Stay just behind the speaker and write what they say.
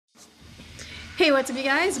Hey, what's up, you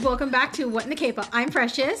guys? Welcome back to What in the K-Pop. I'm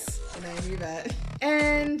Precious. And I'm Yvette.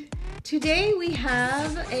 And today we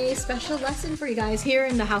have a special lesson for you guys here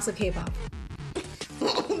in the House of K-Pop.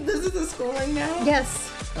 This is the schooling now?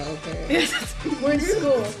 Yes. Okay. Yes. We're in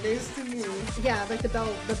school. News to me. Yeah, like the bell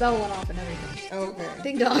went off and everything. Okay.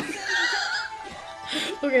 Ding dong.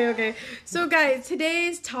 Okay. So guys,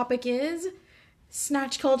 today's topic is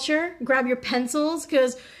snatch culture. Grab your pencils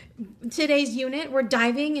because today's unit, we're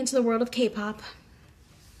diving into the world of K-pop.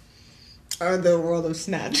 Or the world of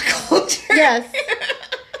snatch culture. Yes.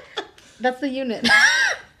 That's the unit.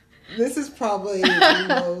 This is probably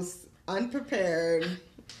the most unprepared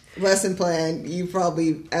lesson plan you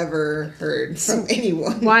probably ever heard from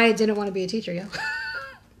anyone. Why I didn't want to be a teacher, yo.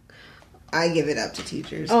 I give it up to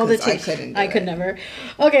teachers. Oh, the I couldn't. I could never.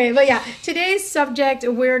 Okay, but yeah, today's subject,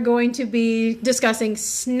 we're going to be discussing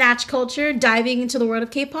snatch culture, diving into the world of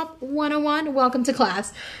K-pop 101. Welcome to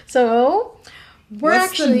class. So,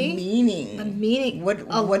 What's the meaning? The meaning. What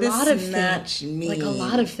does snatch mean? Like a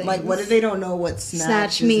lot of things. Like, what if they don't know what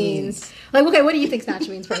snatch means? Like, okay, what do you think snatch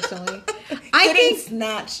means personally? I think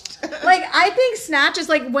snatched. I think snatch is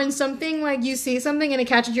like when something, like you see something and it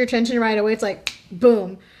catches your attention right away. It's like,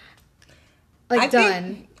 boom. Like,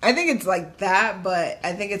 done. I think it's like that, but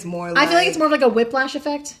I think it's more like... I feel like it's more like a whiplash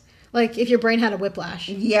effect. Like, if your brain had a whiplash.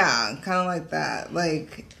 Yeah, kind of like that.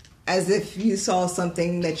 Like, as if you saw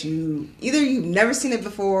something that either you've never seen it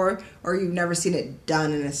before, or you've never seen it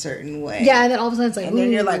done in a certain way. Yeah, and then all of a sudden it's like, and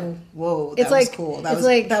then you're like, whoa, that was cool. That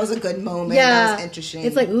was a good moment. Yeah, that was interesting.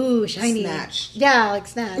 It's like, ooh, shiny. Snatched. Yeah, like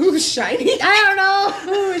snatch. Ooh, shiny. I don't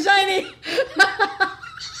know. Ooh, shiny.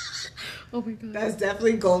 Oh my god. That's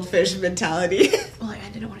definitely goldfish mentality. Well, I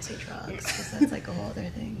didn't want to say drugs because that's like a whole other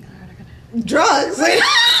thing. Drugs? No.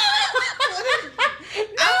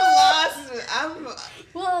 I'm lost.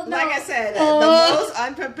 Well, no. Like I said, the most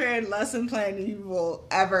unprepared lesson plan you will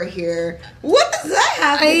ever hear. What does that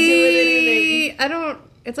have to do with anything? I don't.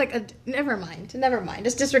 It's like never mind.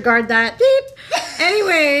 Just disregard that. Beep.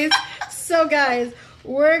 Anyways, so guys,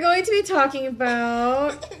 we're going to be talking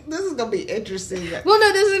about... This is going to be interesting. Well,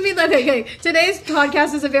 no, this is going to be... Okay. Today's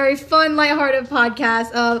podcast is a very fun, lighthearted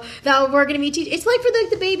podcast that we're going to be teaching. It's like for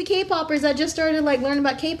the baby K-popers that just started like learning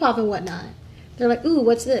about K-pop and whatnot. They're like, ooh,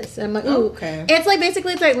 what's this? And I'm like, ooh. Okay. It's like,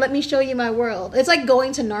 basically, it's like, let me show you my world. It's like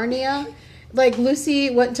going to Narnia. Like, Lucy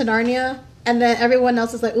went to Narnia, and then everyone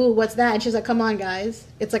else is like, ooh, what's that? And she's like, come on, guys.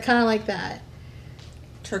 It's like kind of like that.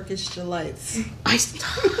 Turkish delights.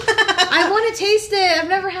 I want to taste it. I've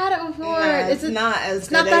never had it before. No, it's not as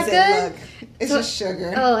good not that as good? it look. It's just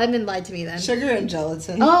sugar. Oh, and then lied to me then. Sugar and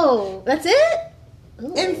gelatin. Oh, that's it?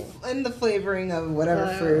 Ooh. And the flavoring of whatever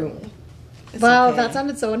fruit. It's wow, okay. that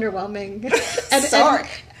sounded so underwhelming. Sorry.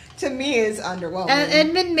 To me, it's underwhelming. And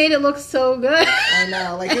Edmund made it look so good. I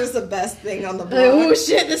know. Like, it was the best thing on the block. Oh,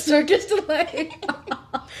 shit. This Turkish delight.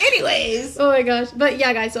 Anyways. Oh, my gosh. But,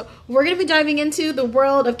 yeah, guys. So, we're going to be diving into the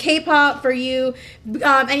world of K-pop for you.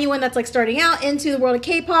 Anyone that's, like, starting out into the world of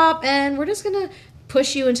K-pop. And we're just going to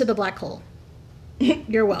push you into the black hole.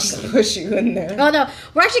 You're welcome. Just push you in there. Oh, no.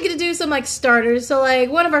 We're actually going to do some, like, starters. So,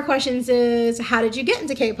 like, one of our questions is, how did you get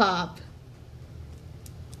into K-pop?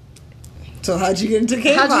 So how'd you get into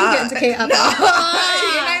K-pop? How'd you get into K-pop? No,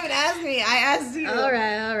 you didn't even ask me. I asked you. All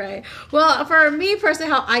right. Well, for me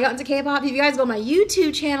personally, how I got into K-pop, if you guys go on my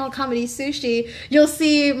YouTube channel, Comedy Sushi, you'll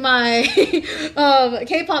see my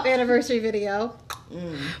K-pop anniversary video.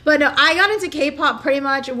 But no, I got into K-pop pretty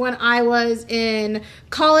much when I was in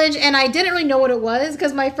college, and I didn't really know what it was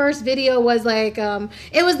because my first video was like,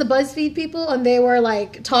 it was the BuzzFeed people, and they were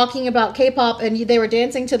like talking about K-pop, and they were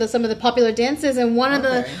dancing to some of the popular dances, and one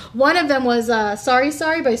of them was Sorry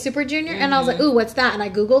Sorry by Super Junior, and I was like, ooh, what's that? And I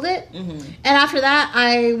Googled it, and after that,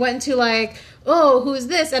 I went to like, oh, who's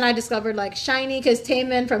this? And I discovered like Shiny because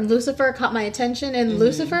Taemin from Lucifer caught my attention in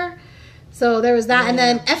Lucifer. So there was that, and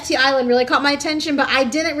then FT Island really caught my attention, but I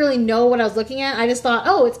didn't really know what I was looking at. I just thought,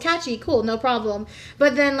 oh, it's catchy, cool, no problem.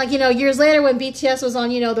 But then, like, years later when BTS was on,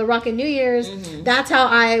 the Rockin' New Year's, that's how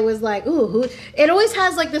I was like, ooh, who? It always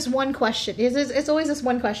has, like, this one question. It's always this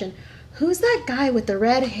one question. Who's that guy with the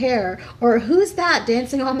red hair? Or who's that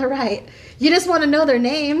dancing on the right? You just want to know their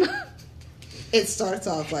name. It starts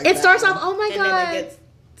off like that. It starts off, oh my God. And then it gets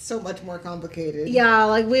so much more complicated. Yeah,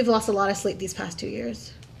 like, we've lost a lot of sleep these past 2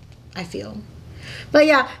 years. I feel. But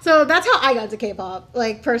yeah, so that's how I got into K-pop,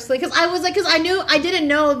 like, personally. Because I didn't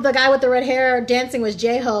know the guy with the red hair dancing was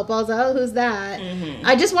J-Hope. I was like, oh, who's that?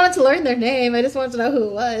 I just wanted to learn their name. I just wanted to know who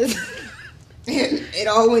it was. It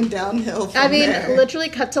all went downhill from there. Literally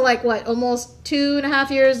cut to, like, what, almost 2.5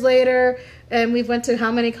 years later, and we've went to how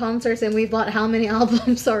many concerts, and we've bought how many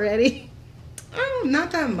albums already? Oh,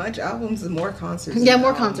 not that much albums, more concerts. Yeah,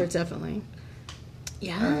 more concerts, definitely.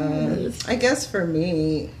 Yeah. I guess for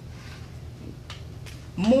me,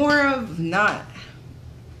 more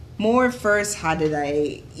first, how did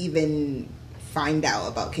I even find out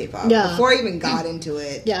about K-pop? Yeah. Before I even got into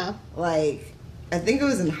it. Yeah. Like, I think it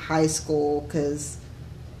was in high school, because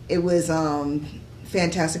it was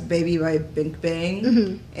Fantastic Baby by Big Bang.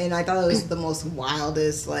 Mm-hmm. And I thought it was the most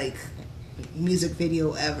wildest, like, music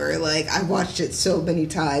video ever. Like, I watched it so many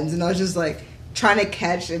times, and I was just like trying to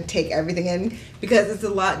catch and take everything in, because it's a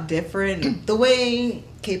lot different. The way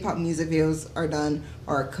K-pop music videos are done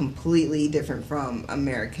are completely different from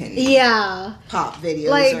American pop videos,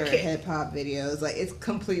 like, or hip hop videos. Like, it's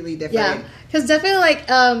completely different. Yeah, because definitely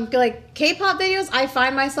like K-pop videos, I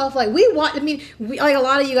find myself like we like a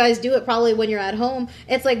lot of you guys do it probably when you're at home.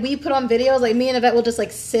 It's like we put on videos, like me and Yvette will just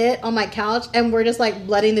like sit on my couch and we're just like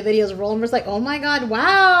letting the videos roll, and we're just like, oh my god,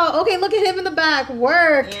 wow, okay, look at him in the back,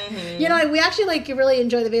 work. Mm-hmm. You know, like, we actually like really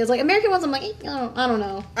enjoy the videos. Like American ones, I'm like, I don't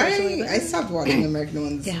know. I stopped watching American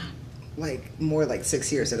ones. Yeah. Like more like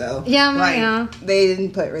 6 years ago. Yeah, like, yeah. They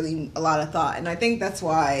didn't put really a lot of thought, and I think that's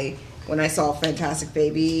why when I saw Fantastic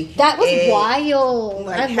Baby, that was wild.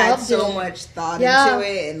 Like, I had loved so it. much thought into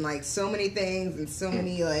it, and like so many things, and so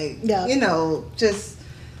many like you know, just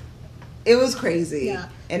it was crazy. Yeah.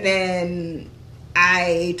 And then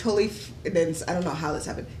I don't know how this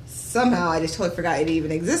happened. Somehow I just totally forgot it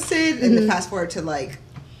even existed, and then fast forward to like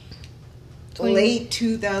late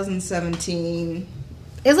 2017.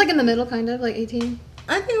 It was like in the middle, kind of, like 18?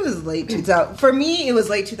 I think it was late 2000. For me, it was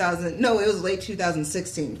late 2000. No, it was late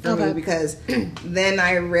 2016 for me, because then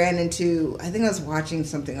I ran into, I think I was watching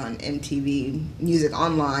something on MTV Music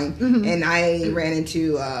Online, and I ran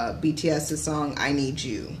into BTS's song, I Need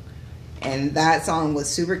You. And that song was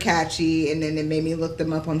super catchy, and then it made me look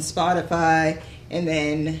them up on Spotify, and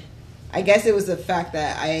then I guess it was the fact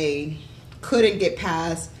that I couldn't get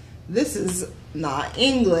past, this is not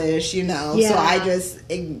English, you know. Yeah. So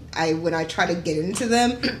when I tried to get into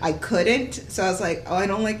them, I couldn't. So I was like, oh, I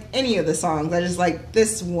don't like any of the songs. I just like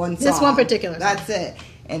this one song. This one particular song. That's it.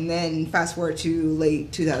 And then fast forward to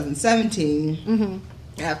late 2017,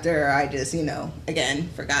 after I just, you know, again,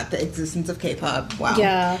 forgot the existence of K-pop. Wow.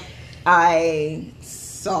 Yeah. I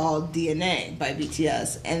saw DNA by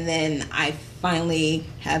BTS, and then I finally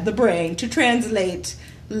had the brain to translate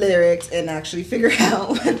lyrics and actually figure out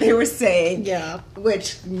what they were saying. Yeah.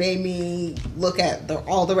 Which made me look at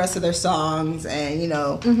all the rest of their songs, and, you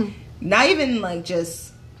know, not even like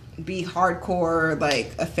just be hardcore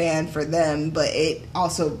like a fan for them, but it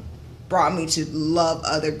also brought me to love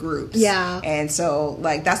other groups. Yeah. And so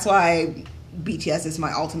like that's why BTS is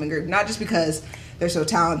my ultimate group, not just because they're so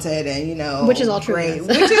talented and, you know, which is all true. Great,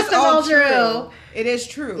 which is all true. It is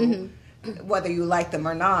true. Whether you like them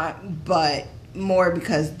or not, but more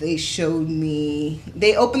because they showed me,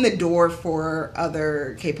 they opened the door for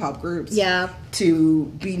other K-pop groups to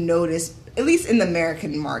be noticed, at least in the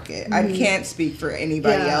American market. I can't speak for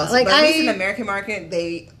anybody else, like, but at least in the American market,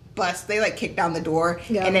 they like kicked down the door,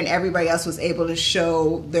 and then everybody else was able to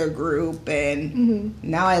show their group, and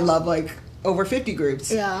now I love like over 50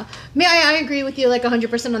 groups. Yeah. I agree with you like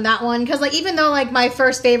 100% on that one, because like even though like my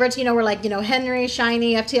first favorites, you know, were like, you know, Henry,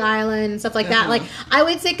 SHINee, FT Island and stuff like that, like I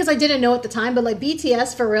would say, because I didn't know at the time, but like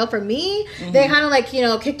BTS for real, for me, they kind of like, you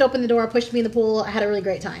know, kicked open the door, pushed me in the pool. I had a really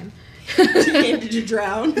great time. Did you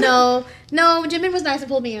drown? No, Jimin was nice and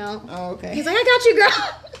pulled me out. Oh, okay. He's like, I got you, girl.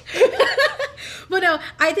 But no,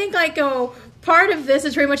 I think like part of this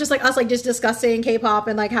is pretty much just like us like just discussing K-pop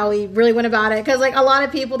and like how we really went about it, because like a lot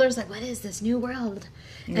of people, there's like, what is this new world?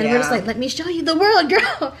 And we're just like, let me show you the world,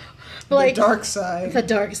 girl. But like the dark side. The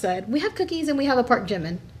dark side. We have cookies and we have a Park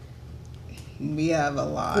Jimin. We have a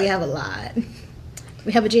lot. We have a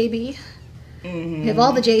JB. We have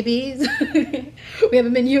all the JBs. We have a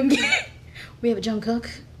Min Yoongi. We have a Jungkook.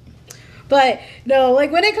 But no,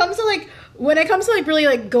 like when it comes to like really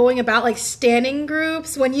like going about like standing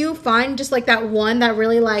groups, when you find just like that one that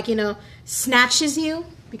really like, you know, snatches you,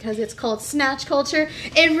 because it's called snatch culture,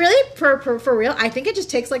 it really for real, I think it just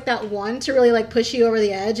takes like that one to really like push you over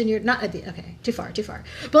the edge, and you're not okay, too far,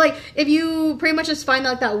 but like if you pretty much just find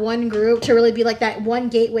like that one group to really be like that one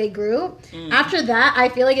gateway group, after that I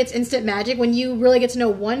feel like it's instant magic when you really get to know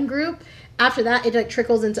one group. After that, it like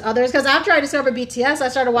trickles into others. Because after I discovered BTS, I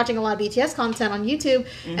started watching a lot of BTS content on YouTube,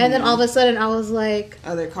 and then all of a sudden I was like,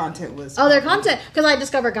 other content. Because I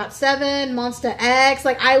discovered GOT7, Monsta X.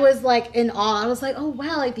 Like I was like in awe. I was like, oh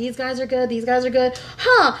wow, like these guys are good.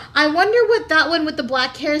 Huh? I wonder what that one with the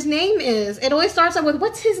black hair's name is. It always starts out with,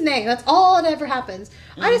 what's his name? That's all that ever happens.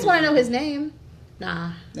 I just want to know his name.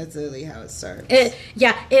 Nah. That's literally how it starts. It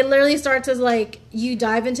literally starts as like you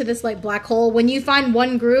dive into this like black hole. When you find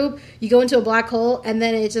one group, you go into a black hole, and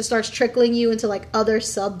then it just starts trickling you into like other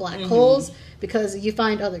sub black holes because you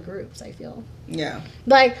find other groups. I feel. Yeah.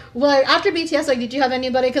 Like after BTS, like, did you have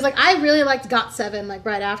anybody? Because like I really liked GOT7. Like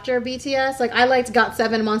right after BTS, like I liked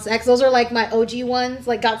GOT7, Monsta X. Those are like my OG ones.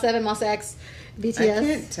 Like GOT7, Monsta X. BTS. I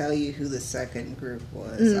can't tell you who the second group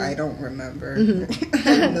was. I don't remember. I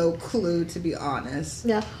have no clue, to be honest.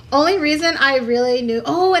 Yeah. Only reason I really knew...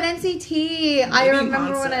 Oh, an NCT. I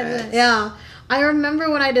remember when I remember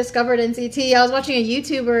when I discovered NCT. I was watching a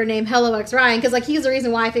YouTuber named Hello X Ryan, because like he's the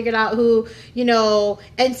reason why I figured out who, you know,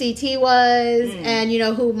 NCT was, and you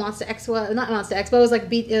know who Monsta X was. Not Monsta X, but it was like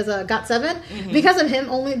it was a GOT7. Because of him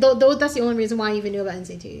only. Though that's the only reason why I even knew about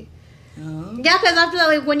NCT. Yeah, because after that,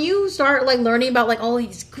 like when you start like learning about like all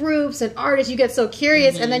these groups and artists, you get so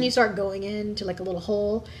curious, and then you start going into like a little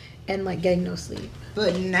hole and like getting no sleep.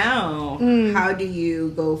 But now, how do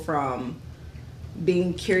you go from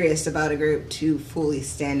being curious about a group to fully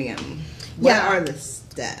standing them? What are the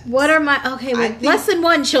steps? What are my lesson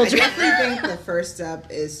 1, children? I definitely think the first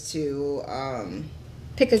step is to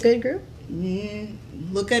pick a good group.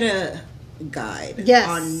 Look at a guide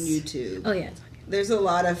on YouTube. Oh yeah. There's a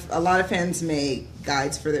lot of fans make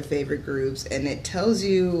guides for their favorite groups, and it tells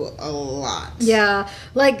you a lot. Yeah,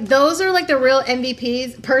 like those are like the real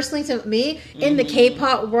MVPs personally to me in the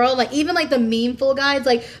K-pop world. Like even like the memeful guides,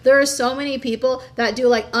 like there are so many people that do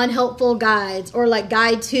like unhelpful guides, or like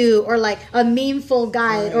guide to, or like a memeful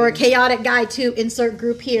guide, or a chaotic guide to insert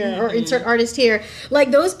group here or insert artist here.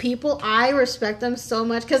 Like those people, I respect them so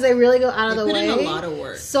much because they really go out of the way. Put in a lot of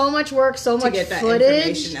work. So much work, so much get that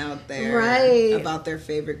footage, information out there, about their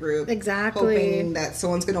favorite group. Exactly. Hoping that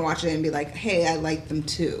someone's gonna watch it and be like, hey, I like them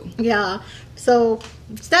too. Yeah. So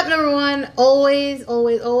step number 1,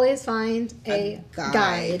 always find a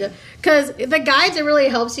guide. Because the guides, it really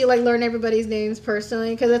helps you like learn everybody's names personally.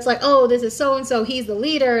 Because it's like, oh, this is so and so, he's the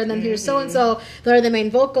leader, and then here's so and so, they're the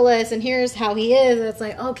main vocalist, and here's how he is. And it's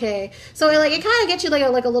like, okay, so it kind of gets you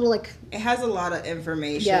like a little like. It has a lot of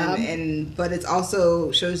information, but it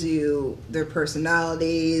also shows you their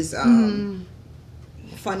personalities,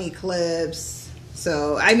 funny clips.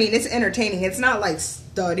 So, I mean, it's entertaining. It's not like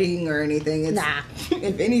studying or anything. It's,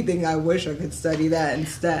 if anything, I wish I could study that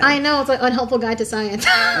instead. I know. It's like unhelpful guide to science.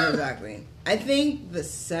 Exactly. I think the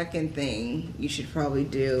second thing you should probably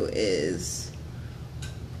do is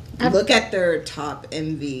look at their top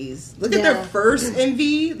MVs. Look at their first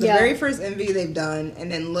MV, the very first MV they've done,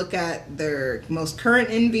 and then look at their most current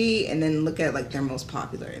MV, and then look at like their most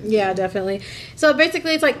popular MV. Yeah, definitely. So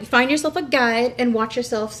basically, it's like find yourself a guide and watch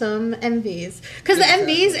yourself some MVs. Because the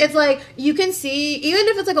MVs, it's like you can see, even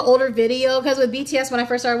if it's like an older video. Because with BTS, when I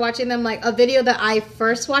first started watching them, like a video that I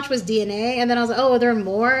first watched was DNA, and then I was like, oh, there are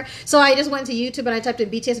more. So I just went to YouTube and I typed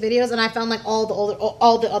in BTS videos, and I found like all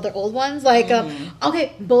the other old ones. Like,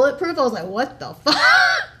 okay, Bulletproof. I was like, what the fuck?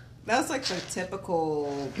 That's like the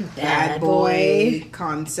typical bad boy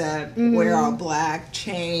concept. Wear all black,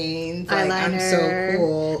 chains, like I'm so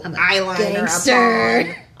cool. I'm eyeliner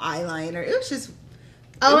upon eyeliner. It was just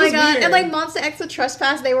oh my god. Weird. And like Monsta X with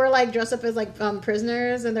Trespass, they were like dressed up as like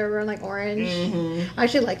prisoners, and they were wearing like orange. I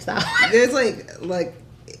actually liked that one. There's like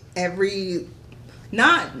every,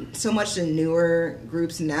 not so much the newer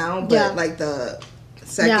groups now, but like the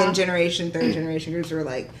second generation, third generation groups were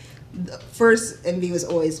like, the first MV was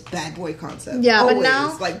always bad boy concept. Yeah, always. But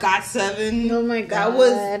now like GOT7. Oh my god, that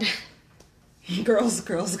was girls.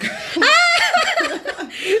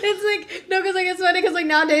 It's like no, because like it's funny because like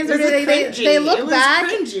nowadays they look back,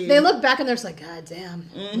 they look back and they're just like, god damn,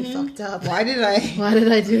 we fucked up. Why did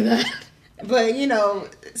I do that? But you know,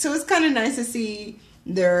 so it's kind of nice to see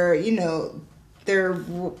their, you know, their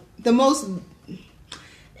the most.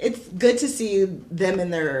 It's good to see them in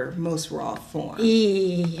their most raw form.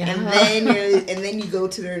 Yeah. And then you go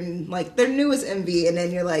to their newest MV, and then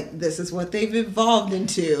you're like, this is what they've evolved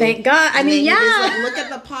into. Thank God. I mean, just, look at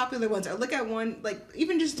the popular ones, or look at one, like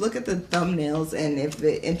even just look at the thumbnails, and if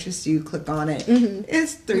it interests you, click on it.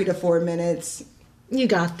 It's 3 to 4 minutes. You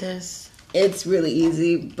got this. It's really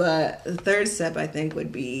easy, but the third step I think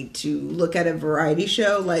would be to look at a variety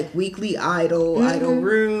show like Weekly Idol, Idol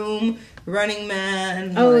Room, Running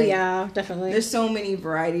Man. Oh yeah, definitely. There's so many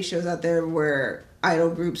variety shows out there where idol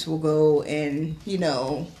groups will go and, you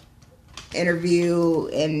know, interview,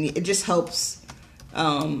 and it just helps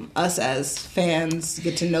us as fans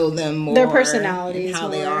get to know them more, their personalities, and how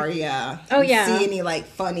they are. See any like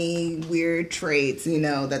funny weird traits, you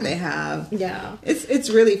know, that they have. Yeah, it's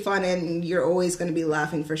really fun, and you're always going to be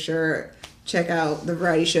laughing for sure. check out the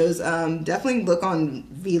variety shows. Definitely look on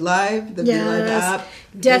VLive, the VLive app.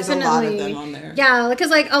 Definitely. There's a lot of them on there. Yeah, because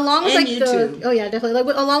like along with and like YouTube. the definitely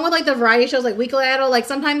like along with like the variety shows like Weekly Idol, like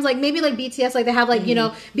sometimes like maybe like BTS, like they have like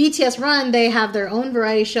BTS Run, they have their own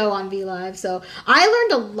variety show on VLive. So I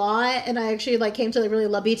learned a lot, and I actually like came to like really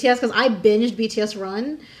love BTS because I binged BTS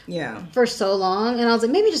Run for so long, and I was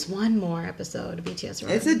like maybe just one more episode of BTS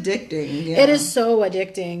Run. It's addicting. Yeah. It is so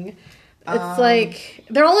addicting. It's like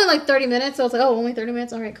they're only like 30 minutes, so it's like, oh, only 30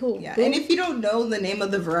 minutes. All right, cool. Yeah, cool. And if you don't know the name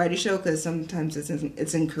of the variety show, because sometimes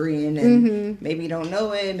it's in Korean, and maybe you don't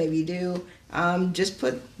know it, maybe you do. Just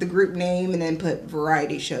put the group name and then put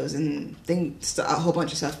variety shows, and a whole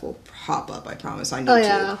bunch of stuff will pop up. I promise on YouTube. Oh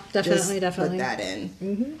yeah, definitely. Put that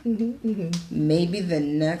in. Maybe the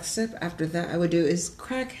next step after that I would do is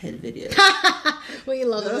crackhead videos. We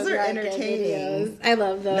love those. Are entertaining. Videos. I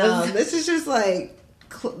love those. No, this is just like.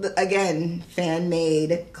 Again,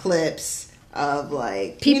 fan-made clips of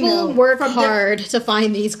like people work hard to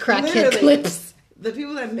find these crackhead clips. The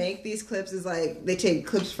people that make these clips is like they take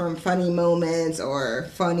clips from funny moments or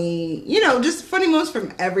funny, just funny moments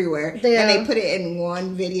from everywhere, and they put it in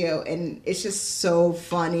one video, and it's just so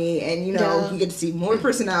funny. And you get to see more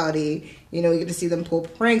personality. You get to see them pull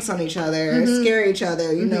pranks on each other, scare each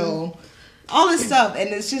other. All this stuff, and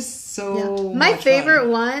it's just so my much favorite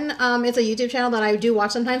fun. one it's a YouTube channel that I do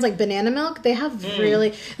watch sometimes, like Banana Milk. They have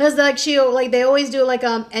really there's like they always do like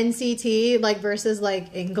NCT like versus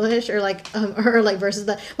like English or like versus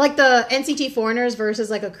the NCT foreigners versus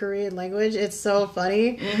like a Korean language. It's so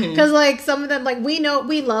funny because like some of them, like we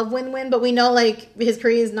love Win, but we know like his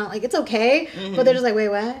Korean is not like it's okay, but they're just like wait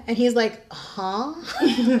what, and he's like huh.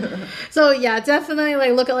 So yeah, definitely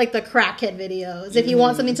like look at like the crackhead videos if you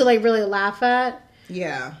want something to like really laugh at.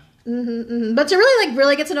 Yeah. But to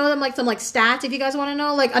really get to know them, like some like stats, if you guys want to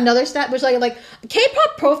know, like another stat, which like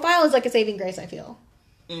K-pop profile is like a saving grace, I feel.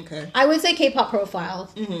 Okay. I would say K-pop profile.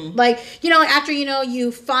 Like, after,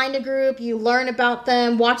 you find a group, you learn about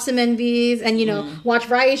them, watch some MVs, and, watch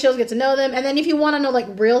variety shows, get to know them. And then if you want to know, like,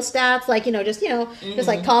 real stats, like, just,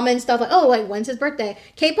 like, common stuff, like, oh, like, when's his birthday?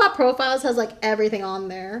 K-pop profiles has, like, everything on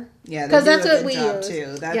there. Yeah, because that's what we use.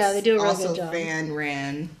 Too. That's they do a really also good job.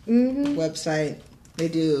 fan-ran website. They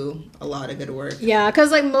do a lot of good work. Yeah,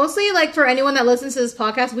 because like mostly like for anyone that listens to this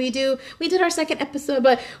podcast, we did our second episode,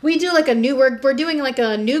 but we do like we're doing like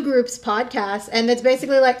a new groups podcast, and it's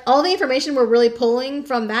basically like all the information we're really pulling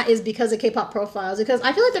from that is because of K-pop profiles, because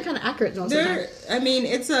I feel like they're kind of accurate most of the time. I mean,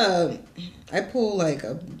 I pull like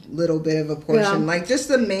a little bit of a portion, like just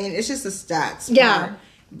it's just the stats part.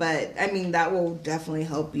 But I mean, that will definitely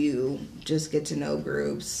help you just get to know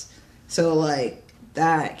groups. So like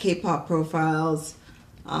that K-pop profiles.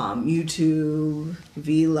 YouTube,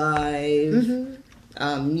 VLive.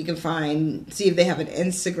 You can see if they have an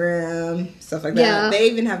Instagram, stuff like that. Yeah. They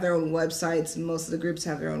even have their own websites. Most of the groups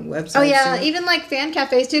have their own websites. Oh yeah, too. even like fan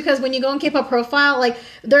cafes too. Because when you go on K-pop profile, like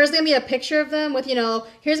there's gonna be a picture of them with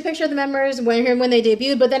here's a picture of the members when they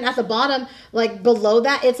debuted. But then at the bottom, like below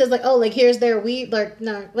that, it says like here's their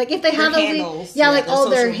if they have handles. Like all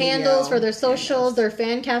their handles for their socials, their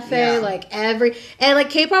fan cafe, and like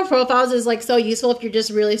K-pop profiles is like so useful if you're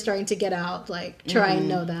just really starting to get out, like try and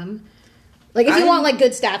know them. Like, if you want, like,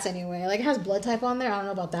 good stats anyway. Like, it has blood type on there. I don't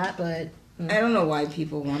know about that, but... I don't know why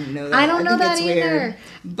people want to know that. I don't know that either. Weird.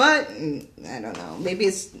 But, I don't know.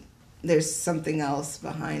 Maybe there's something else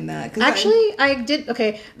behind that. Actually, I do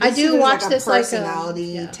watch this, like...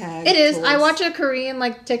 personality tag. It is. I watch a Korean,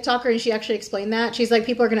 like, TikToker, and she actually explained that. She's like,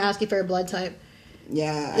 people are going to ask you for your blood type.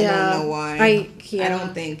 Yeah, I don't know why. I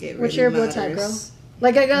don't think it really What's your matters. blood type, girl?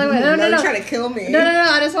 Like, no. You're trying to kill me. No.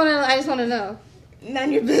 I just want to know.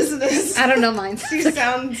 None your business. I don't know mine. You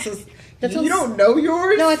don't know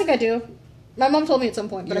yours? No, I think I do. My mom told me at some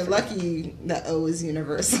point. But you're lucky that O is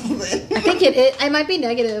universal then. I think it might be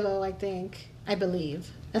negative O, I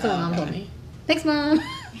believe. That's what my mom told me. Thanks, Mom.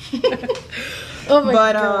 Oh my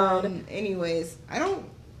God. Anyways,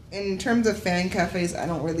 in terms of fan cafes, I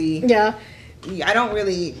don't really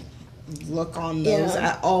look on those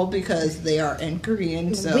at all because they are in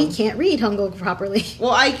Korean. So we can't read Hangul properly.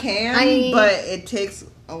 Well, I can, but it takes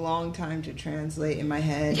a long time to translate in my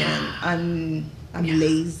head, and I'm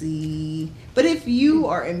lazy. But if you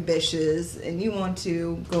are ambitious and you want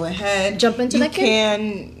to go ahead, jump into that,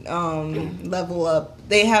 you can level up.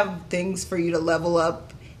 They have things for you to level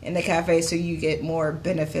up in the cafe, so you get more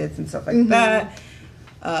benefits and stuff like that.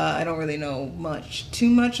 I don't really know too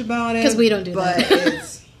much about it because we don't do that.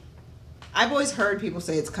 But I've always heard people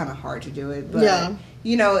say it's kind of hard to do it, but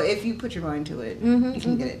if you put your mind to it, you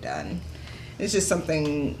can get it done. It's just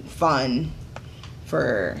something fun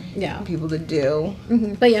for people to do.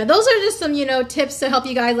 But yeah, those are just some, you know, tips to help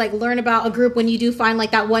you guys like learn about a group when you do find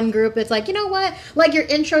like that one group. It's like, you know what, like your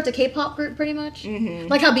intro to K-pop group, pretty much.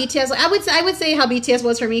 Like how BTS. Like, I would say how BTS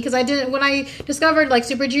was for me, because I didn't, when I discovered like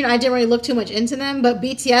Super Junior, I didn't really look too much into them. But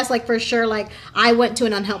BTS, like for sure, like I went to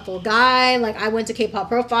an unhelpful guy. Like I went to K-pop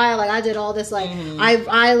profile. Like I did all this. Like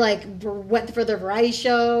I like went for the variety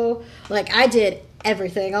show. Like I did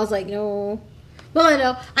everything. I was like, no. Well, I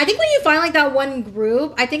know. I think when you find like that one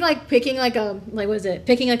group, I think like picking like a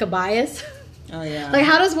picking like a bias. Oh yeah. Like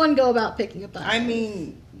how does one go about picking a bias? I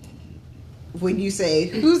mean, when you say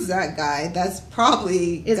who's that guy, that's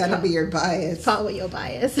probably gonna be your bias. Probably your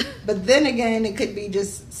bias. But then again, it could be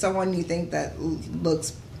just someone you think that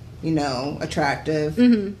looks, you know, attractive.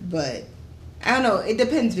 But I don't know. It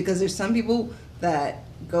depends, because there's some people that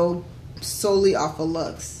go solely off of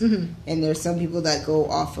looks, and there's some people that go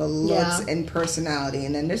off of looks and personality,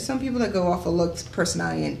 and then there's some people that go off of looks,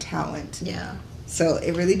 personality, and talent. So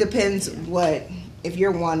it really depends what, if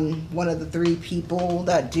you're one of the three people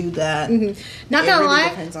that do that. Not gonna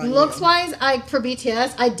lie, looks wise, for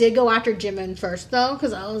BTS I did go after Jimin first though,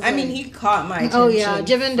 because I mean he caught my attention. Oh yeah,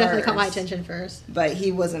 Jimin definitely caught my attention first, but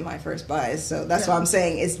he wasn't my first bias, so that's why I'm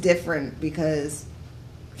saying it's different, because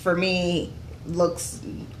for me looks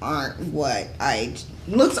aren't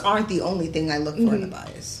the only thing I look for in a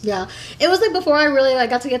bias. Yeah, it was like before I really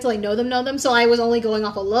like got to get to like know them. So I was only going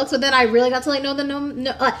off of looks, but then I really got to like know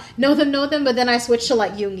them. But then I switched to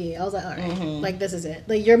like Yoongi. I was like, all right, like this is it.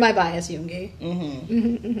 Like you're my bias, Yoongi.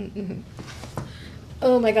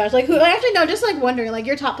 Oh my gosh, like who? Actually, no, just like wondering, like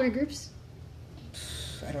your top 3 groups.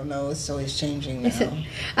 I don't know. It's always changing now.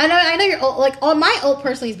 I know you're old, like my ult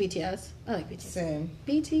personally is BTS. I like BTS. Same.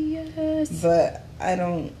 BTS. But I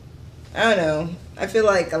don't know. I feel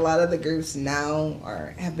like a lot of the groups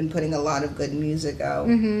now have been putting a lot of good music out.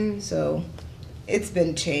 So it's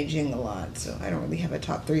been changing a lot. So I don't really have a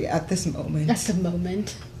top 3 at this moment. At the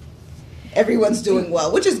moment. Everyone's doing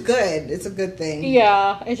well, which is good. It's a good thing.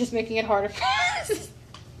 Yeah, it's just making it harder for us.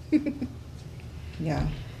 Yeah.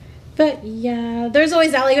 But yeah, there's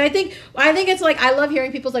always that. Like I think it's like I love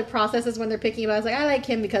hearing people's like processes when they're picking about. It's like I like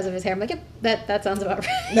him because of his hair. I'm like, yep, that sounds about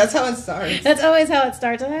right. That's how it starts. That's always how it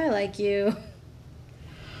starts. I like you.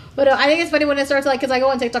 But I think it's funny when it starts like, because I go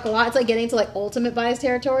on TikTok a lot. It's like getting to like ultimate bias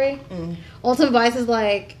territory. Ultimate bias is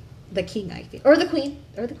like the king, I feel, or the queen.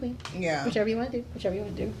 Yeah, whichever you want to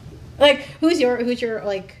do. Like who's your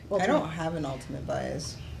like? Ultimate? I don't have an ultimate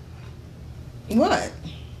bias. What?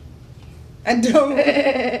 I don't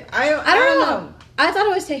know. I thought it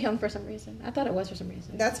was Taehyung for some reason.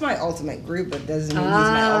 That's my ultimate group, but doesn't mean he's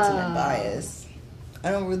my ultimate bias. I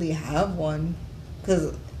don't really have one,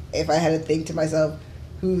 because if I had to think to myself,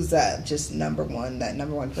 who's that number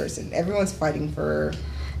one person? Everyone's fighting for.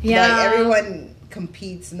 Yeah. Like everyone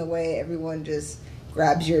competes in the way. Everyone just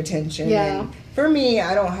grabs your attention. Yeah. And for me,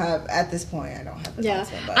 at this point, I don't have a bias.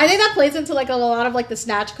 I think that plays into like a lot of like the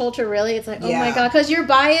snatch culture, really. It's like, oh my god, because your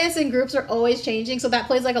bias and groups are always changing, so that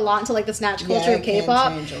plays like a lot into like the snatch culture of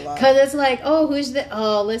K-pop. Because it's like, oh,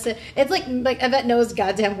 listen. It's like Yvette knows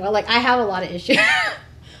goddamn well. Like I have a lot of issues.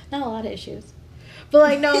 Not a lot of issues. But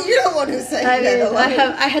like no, you're the one who's saying that.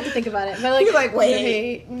 I had to think about it. But like, you're like,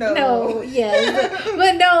 wait, no, yes,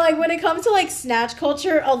 but no, like when it comes to like snatch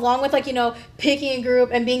culture, along with like, you know, picking a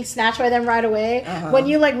group and being snatched by them right away, when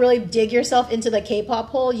you like really dig yourself into the K-pop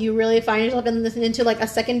hole, you really find yourself into like a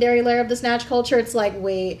secondary layer of the snatch culture. It's like,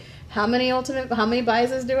 wait, how many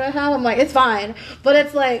biases do I have? I'm like, it's fine, but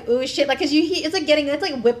it's like, ooh shit, like, cause it's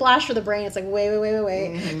like whiplash for the brain. It's like, wait,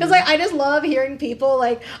 cause like I just love hearing people,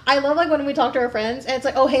 like I love like when we talk to our friends and it's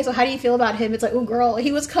like, oh hey, so how do you feel about him? It's like, oh girl,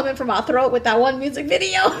 he was coming from my throat with that one music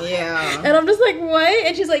video. Yeah. And I'm just like, what?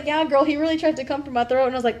 And she's like, yeah girl, he really tried to come from my throat.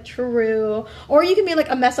 And I was like, true. Or you can be like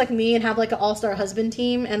a mess like me and have like an all-star husband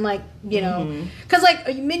team and like, you know, cause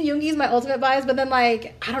like Min Yoongi is my ultimate bias, but then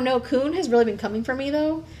like, I don't know, Kun has really been coming for me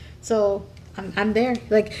though. So I'm there.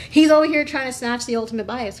 Like he's over here trying to snatch the ultimate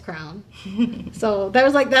bias crown. So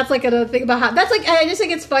that's like another thing about how that's like. I just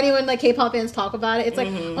think it's funny when like K-pop fans talk about it. It's like,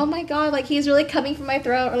 oh my god, like he's really coming from my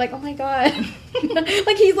throat, or like, oh my god,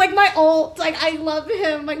 like he's like my ult. Like I love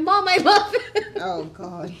him. Like mom, I love him. Oh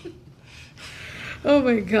god. Oh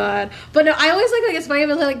my god. But no, I always like it's funny.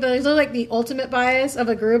 But like there's like the ultimate bias of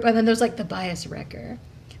a group, and then there's like the bias wrecker.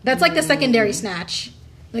 That's like the secondary snatch.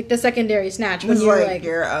 Like the secondary snatch when you're like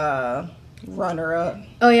your runner up.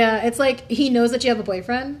 Oh yeah, it's like he knows that you have a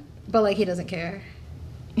boyfriend, but like he doesn't care.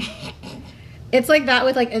 It's like that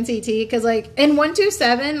with like NCT, because like in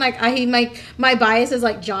 127, like my bias is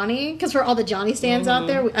like Johnny, because for all the Johnny stands out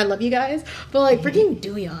there, I love you guys, but like freaking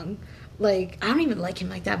Do Young. like, I don't even like him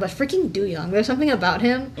like that, but freaking Dooyoung, there's something about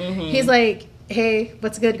him. He's like, hey,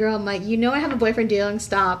 what's good, girl? I'm like, you know I have a boyfriend, Dooyoung,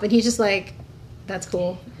 stop. And he's just like, that's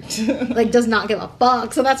cool. Like, does not give a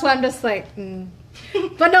fuck. So that's why I'm just like,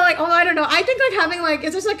 But no, like, oh, I don't know. I think, like, having, like,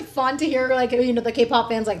 it's just, like, fun to hear, like, you know, the K-pop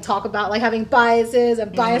fans, like, talk about, like, having biases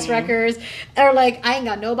and bias records. Or, like, I ain't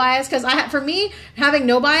got no bias. Because for me, having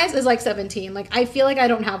no bias is, like, 17. Like, I feel like I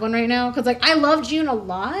don't have one right now. Because, like, I love June a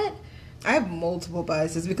lot. I have multiple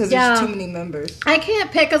biases because there's too many members. I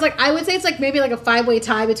can't pick. Because, like, I would say it's, like, maybe, like, a 5-way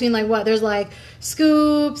tie between, like, what? There's, like,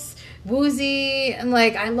 Scoops, Woozy, and,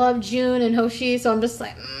 like, I love June and Hoshi. So I'm just,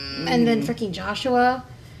 like, And then freaking Joshua.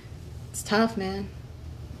 It's tough, man.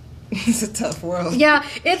 It's a tough world. Yeah,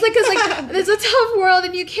 it's like, 'cause like it's a tough world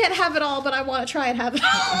and you can't have it all, but I want to try and have it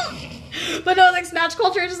all. But no, like Snatch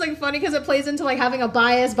culture is just like funny because it plays into like having a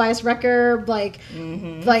bias record, like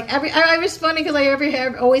like I was funny because I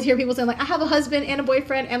always hear people saying like I have a husband and a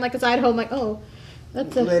boyfriend and like a side home. Like, oh,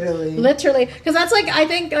 that's literally because that's like I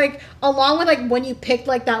think like along with like when you pick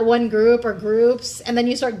like that one group or groups and then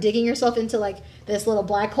you start digging yourself into like this little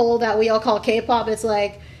black hole that we all call K-pop. It's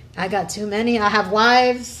like, I got too many. I have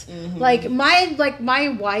wives. Like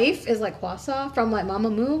my wife is like Hwasa from like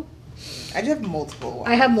Mamamoo. I just have multiple wives.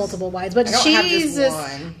 I have multiple wives, but she's just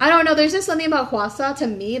I don't know. There's just something about Hwasa to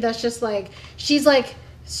me that's just like she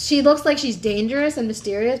looks like she's dangerous and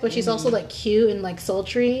mysterious, but she's also like cute and like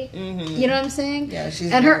sultry. You know what I'm saying? Yeah,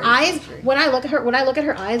 she's and her eyes. Sultry. When I look at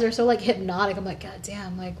her eyes, are so like hypnotic. I'm like, God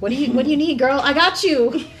damn! Like, what do you need, girl? I got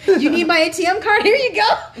you. You need my ATM card? Here you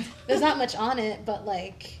go. There's not much on it, but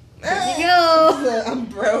like. There you go. I'm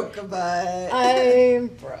broke, but I'm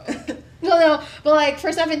broke. No, but like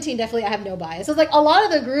for 17, definitely I have no bias. So it's like a lot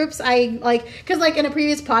of the groups I like, because like in a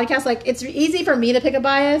previous podcast, like it's easy for me to pick a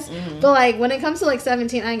bias, but like when it comes to like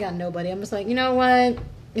 17, I ain't got nobody. I'm just like, you know what?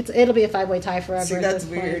 It'll be a 5-way tie forever. See, that's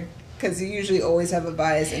weird. Because you usually always have a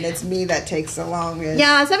bias, and it's me that takes the longest.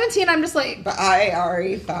 Yeah, 17, I'm just like... But I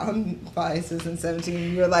already found biases in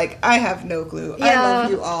 17. You're like, I have no clue. Yeah, I love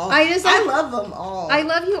you all. I love them all. I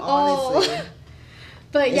love you honestly. All.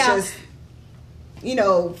 But it's just, you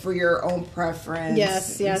know, for your own preference.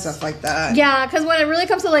 Yes. And stuff like that. Yeah, because when it really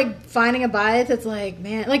comes to, like, finding a bias, it's like,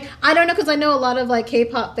 man... Like, I don't know, because I know a lot of, like,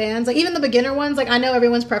 K-pop fans. Like, even the beginner ones, like, I know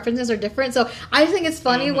everyone's preferences are different. So, I just think it's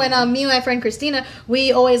funny when me and my friend Christina,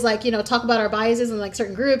 we always, like, you know, talk about our biases in, like,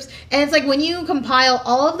 certain groups. And it's like, when you compile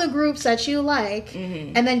all of the groups that you like,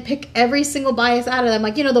 and then pick every single bias out of them,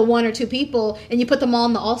 like, you know, the 1 or 2 people, and you put them all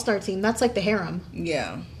in the all-star team, that's, like, the harem.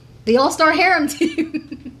 Yeah. The all-star harem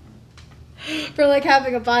team. For like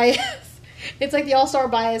having a bias, it's like the all-star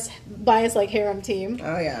bias like harem team.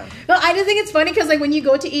 Oh yeah. But I just think it's funny because like when you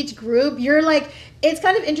go to each group, you're like it's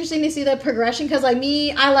kind of interesting to see the progression because like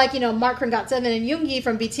me, I like Mark from GOT7 and Yoongi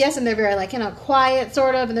from BTS, and they're very like quiet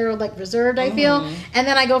sort of, and they're like reserved. I feel, and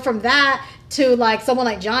then I go from that to like someone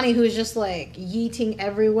like Johnny who's just like yeeting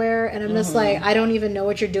everywhere, and I'm just like I don't even know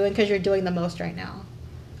what you're doing because you're doing the most right now.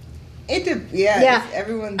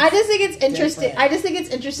 Everyone. I just think it's interesting. Different. I just think it's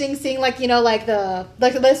interesting seeing like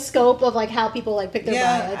the scope of like how people like pick their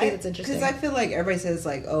bias. I think it's interesting because I feel like everybody says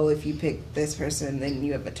like, oh, if you pick this person, then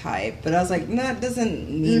you have a type. But I was like, no, it doesn't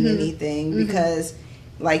mean anything because,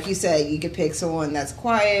 like you said, you could pick someone that's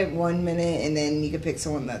quiet 1 minute, and then you could pick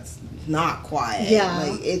someone that's not quiet. Yeah,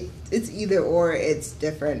 like it's either or. It's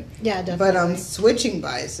different. Yeah, definitely. But switching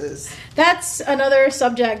biases. That's another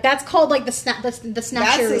subject. That's called like the snatchery. This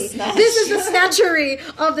is the snatchery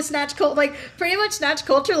of the snatch culture. Like pretty much snatch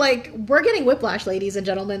culture. Like we're getting whiplash, ladies and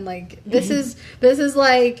gentlemen. Like this is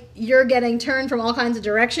like you're getting turned from all kinds of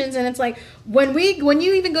directions, and it's like when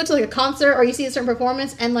you even go to like a concert or you see a certain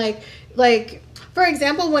performance, and like. For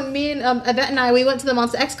example, when me and Yvette and we went to the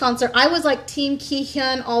Monsta X concert, I was like Team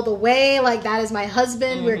Kihyun all the way. Like, that is my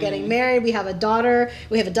husband. We're getting married. We have a daughter.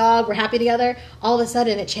 We have a dog. We're happy together. All of a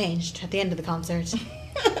sudden, it changed at the end of the concert.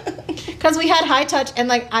 Because we had high touch, and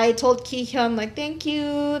like I told Kihyun, like, thank you.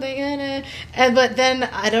 But then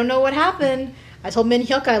I don't know what happened. I told Min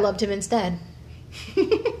Hyuk I loved him instead.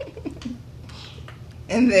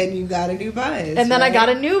 And then you got a new bias. And then I got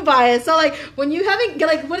a new bias. So, like, when you haven't,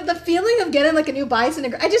 like, what the feeling of getting, like, a new bias in a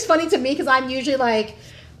group, it's just funny to me because I'm usually, like,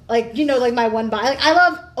 my one bias. Like, I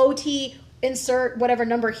love OT, insert whatever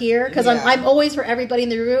number here because I'm always for everybody in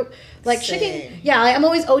the group. Like, I'm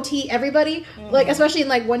always OT everybody. Like, especially in,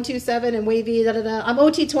 like, 127 and Wavy, I'm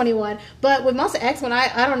OT 21. But with Monsta X, when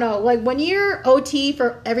I don't know, like, when you're OT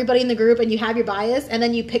for everybody in the group and you have your bias and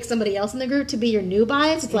then you pick somebody else in the group to be your new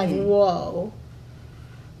bias, it's like, whoa.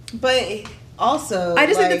 But also,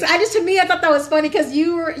 to me, I thought that was funny because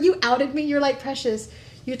you outed me. You're like, Precious,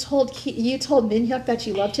 you told Minhyuk that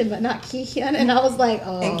you loved him, but not Kihyun, and I was like,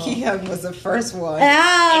 oh. And Kihyun was the first one.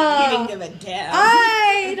 Yeah. And he didn't give a damn.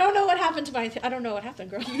 I don't know what happened to I don't know what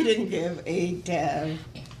happened, girl. He didn't give a damn.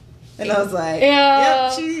 And I was like,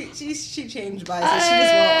 yeah. Yep, she changed biases. She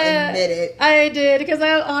just won't admit it. I did, because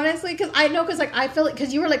I feel like,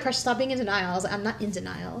 because you were like, Precious, stop being in denial. I was like, I'm not in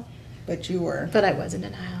denial. But you were. But I was in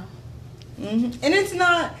denial. Mm-hmm. And it's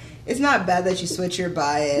not bad that you switch your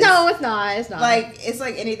bias. No, it's not. It's not. Like, it's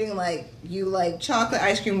like anything, like, you like chocolate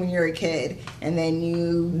ice cream when you're a kid, and then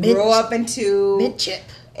you grow up into mid-chip.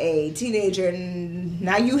 A teenager, and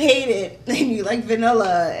now you hate it, and you like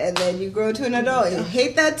vanilla, and then you grow into an adult, you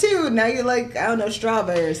hate that too. Now you like, I don't know,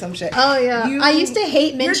 strawberry or some shit. Oh yeah, I used to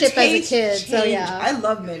hate mint chip as a kid. Changed. So yeah, I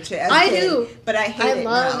love mint chip. As a kid, but I hate it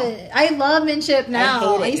now. I love mint chip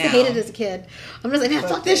now. I used to hate it as a kid. I'm just like, man,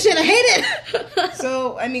 fuck this shit. I hate it.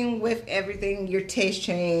 So I mean, with everything, your taste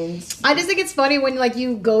changes. I just think it's funny when like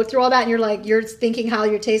you go through all that and you're thinking how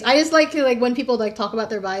your taste. I just like when people like talk about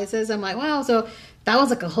their biases. I'm like, wow, so. That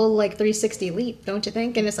was like a whole like 360 leap, don't you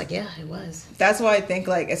think? And it's like, yeah, it was. That's why I think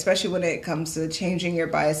like, especially when it comes to changing your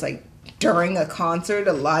bias, like during a concert,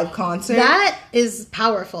 a live concert. That is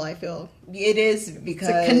powerful, I feel. It is because...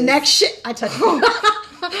 It's a connection. I touched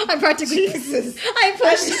I practically... Jesus. I pushed.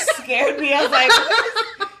 That just scared me. I was like,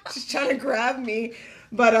 she's trying to grab me.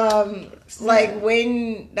 But like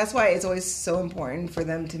when... That's why it's always so important for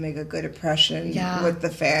them to make a good impression with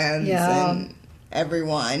the fans and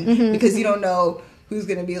everyone. Mm-hmm, because you don't know... who's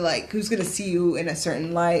going to see you in a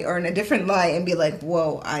certain light or in a different light and be like,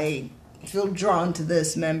 whoa, I feel drawn to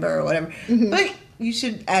this member or whatever. Mm-hmm. But you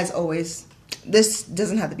should, as always, this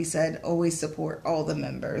doesn't have to be said, always support all the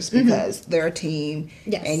members because they're a team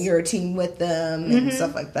and you're a team with them and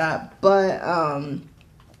stuff like that. But,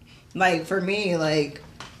 like, for me, like,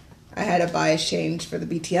 I had a bias change for the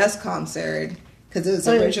BTS concert. Because it was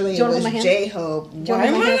originally J-Hope. Why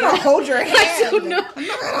am I going to hold your hand? I don't know. I'm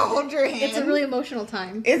not going to hold your hand. It's a really emotional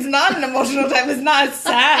time. It's not an emotional time. It's not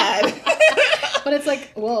sad. But it's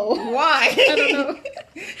like, whoa. Why? I don't know.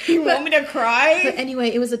 You want me to cry? But anyway,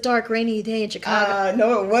 it was a dark, rainy day in Chicago.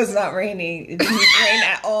 No, it was not rainy. It didn't rain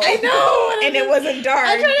at all. I know. And it wasn't dark.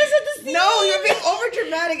 I'm trying to set the scene. No, you're being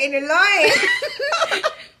over-dramatic and you're lying.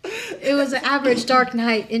 It was an average dark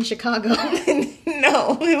night in Chicago.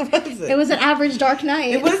 No, it wasn't. It was an average dark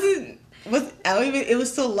night. It wasn't. It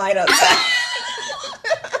was still light outside.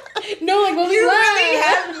 No, like when we left. You really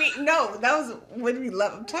had me. No, that was when we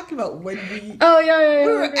left. I'm talking about when we. Oh yeah.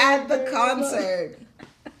 We were at the concert.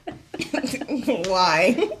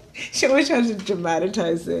 Why? She always tries to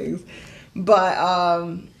dramatize things, but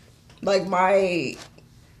like my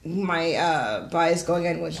bias going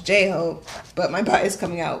in was J-Hope, but my bias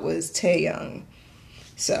coming out was Taehyung.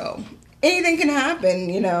 So anything can happen,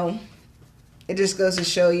 you know. It just goes to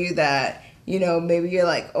show you that, you know, maybe you're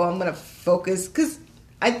like, oh, I'm gonna focus, because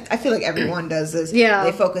I feel like everyone does this. Yeah,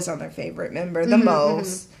 they focus on their favorite member the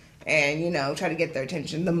most, and you know, try to get their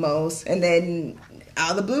attention the most, and then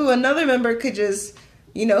out of the blue, another member could just,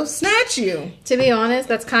 you know, snatch you. To be honest,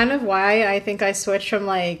 that's kind of why I think I switched from,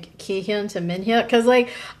 like, Kihyun to Minhyuk. Because, like,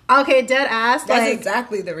 okay, dead ass. That's like,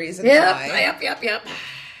 exactly the reason why. Yep.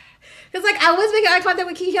 Because, like, I was making eye contact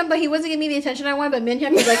with Kihyun, but he wasn't giving me the attention I wanted. But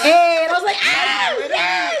Minhyuk was like, hey. And I was like,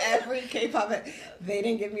 yes! Every K-pop, they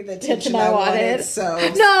didn't give me the attention I wanted. So,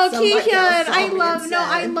 no, Kihyun. I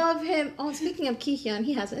love him. Oh, speaking of Kihyun,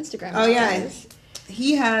 he has an Instagram. Oh, yeah.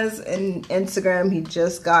 He has an Instagram. He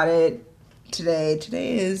just got it. Today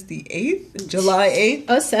is the 8th? July 8th?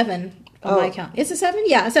 Oh, 7 on my account. It's a 7?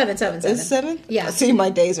 Yeah, 7. It's 7? Yeah. See, my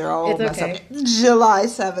days are all messed up. July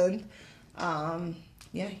 7th.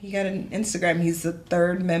 Yeah, he got an Instagram. He's the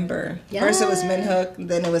third member. Yes. First it was Minhyuk,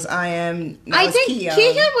 then it was IM. I think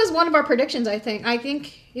Kihyun was one of our predictions, I think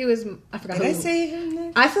he was, I forgot. Did I say him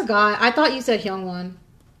next? I forgot. I thought you said Hyungwon.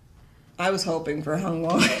 I was hoping for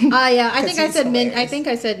Hyungwon. Yeah, I think I said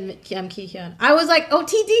Kihyun. I was like, oh,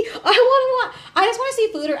 TD. I just want to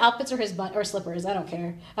see food or outfits or slippers. I don't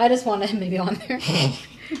care. I just want him maybe on there.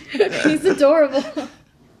 He's adorable.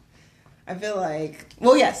 I feel like,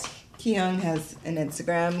 well, yes, Kihyun has an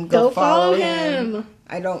Instagram. Go follow him.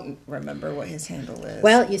 I don't remember what his handle is.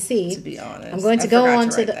 Well, you see, to be honest, I'm going to go on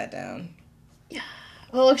to write that down. Yeah.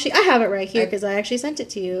 Well, actually, I have it right here because I actually sent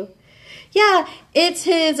it to you. Yeah, it's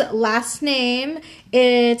his last name.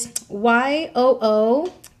 It's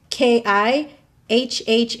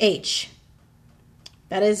YOOKIHHH.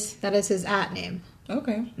 That is his @ name.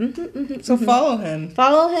 Okay. So follow him.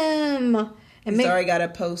 Follow him. And he's already got a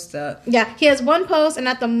post up. Yeah, he has one post, and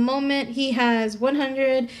at the moment he has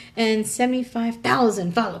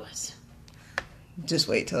 175,000 followers. just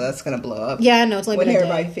wait till that's gonna blow up. Yeah, no, it's like when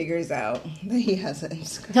everybody figures out that he has an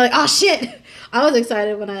Instagram. They're like, oh shit! I was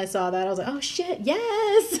excited when I saw that. I was like, oh shit,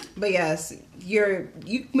 yes. But yes,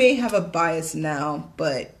 you may have a bias now,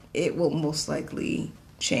 but it will most likely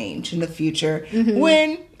change in the future.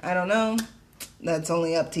 When, I don't know. That's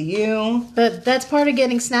only up to you. But that's part of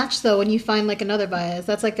getting snatched, though, when you find, like, another bias.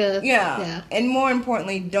 That's like a... Yeah. And more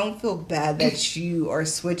importantly, don't feel bad that you are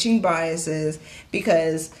switching biases,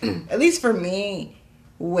 because, at least for me,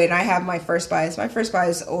 when I have my first bias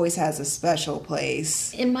always has a special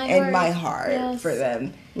place in my heart yes. for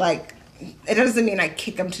them. Like, it doesn't mean I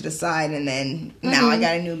kick them to the side and then, now I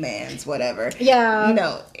got a new man's, whatever. Yeah.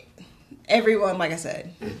 No. Everyone, like I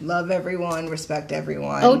said, love everyone, respect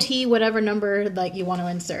everyone. OT, whatever number like you want to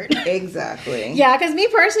insert. Exactly. Yeah, because me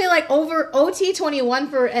personally, like over OT 21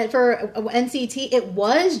 for NCT, it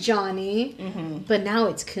was Johnny, but now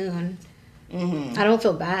it's Kun. I don't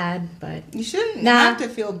feel bad, but you shouldn't have to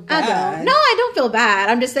feel bad. I don't. No, I don't feel bad.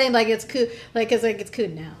 I'm just saying, like it's Kun, like it's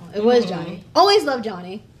Kun now. It was Johnny. Always loved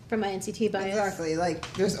Johnny. For my NCT bias. Exactly.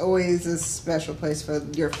 Like, there's always a special place for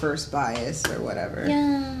your first bias or whatever.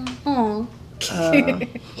 Yeah. Aw.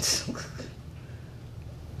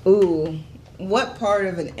 Ooh. What part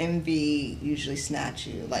of an MV usually snatch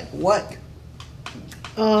you? Like, what?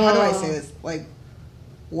 How do I say this? Like,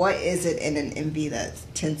 what is it in an MV that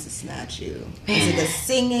tends to snatch you? Is it the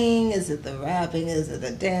singing? Is it the rapping? Is it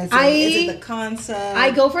the dancing? Is it the concept?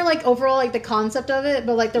 I go for like overall like the concept of it,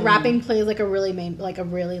 but like the rapping plays like a really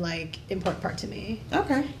important part to me.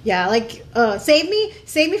 Okay. Yeah, like Save Me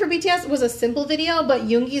for BTS was a simple video, but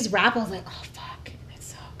Yoongi's rap, I was like, oh fuck,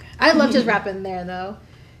 it's so good. I loved his rap in there though.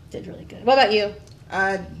 Did really good. What about you?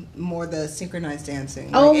 More the synchronized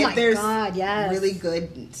dancing. Oh like, my god, yes. Really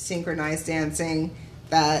good synchronized dancing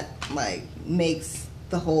that like makes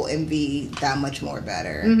the whole MV that much more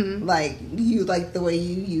better. Like you like the way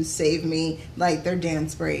you use Save Me, like their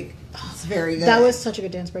dance break. It's very good. That was such a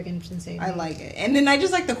good dance break in Save Me. I like it. And then I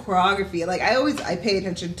just like the choreography. Like I pay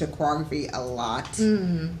attention to choreography a lot.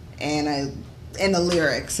 And the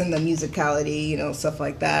lyrics and the musicality, you know, stuff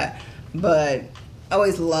like that. But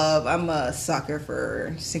I'm a sucker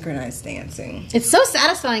for synchronized dancing. It's so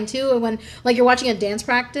satisfying too when like you're watching a dance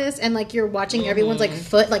practice and like you're watching everyone's like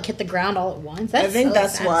foot like hit the ground all at once. I think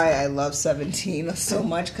that's why I love 17 so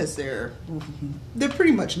much, because they're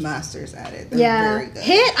pretty much masters at it. They're very good.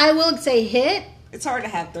 Hit, I will say Hit. It's hard to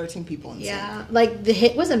have 13 people in sync. Yeah, like the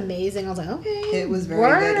Hit was amazing. I was like, okay. It was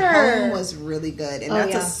very good. Home was really good, and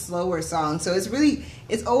that's a slower song. So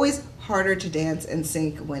it's always harder to dance and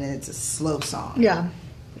sync when it's a slow song. Yeah.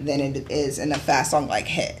 Than it is in a fast song like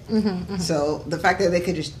Hit. So the fact that they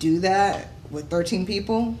could just do that with 13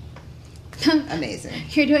 people, amazing.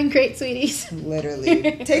 You're doing great, sweeties. Literally.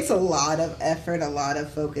 It takes a lot of effort, a lot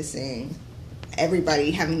of focusing.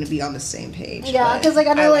 Everybody having to be on the same page. Yeah, because like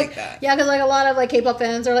I know like that. Yeah, because like a lot of like K-pop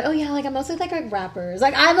fans are like, oh yeah, like I'm mostly like rappers.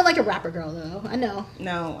 Like I'm like a rapper girl though. I know.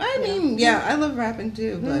 No, I mean I love rapping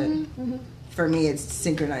too, but for me it's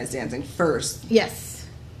synchronized dancing first. Yes.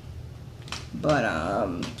 But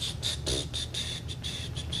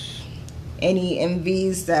any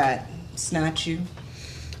MVs that snatch you?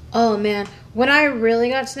 Oh man, when I really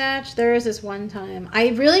got snatched, there was this one time. I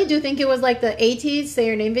really do think it was like the ATEEZ Say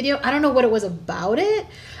Your Name video. I don't know what it was about it.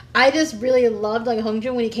 I just really loved like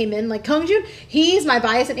Hongjoong when he came in. Like Hongjoong, he's my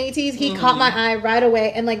bias in ATEEZ. He caught my eye right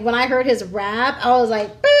away, and like when I heard his rap, I was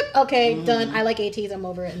like, boop, okay, done. I like ATEEZ. I'm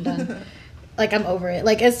over it and done. Like I'm over it.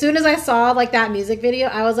 Like as soon as I saw like that music video,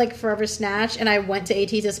 I was like forever snatched, and I went to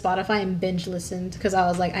ATEEZ Spotify and binge listened because I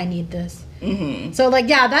was like, I need this. So like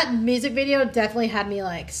yeah, that music video definitely had me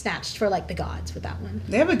like snatched for like the gods with that one.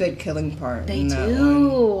 They have a good killing part. They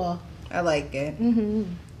do. I like it.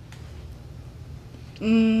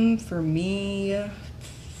 For me, I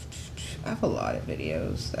have a lot of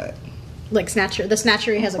videos that like the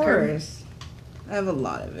snatchery has occurred. I have a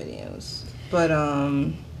lot of videos, but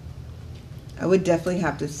I would definitely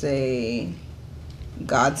have to say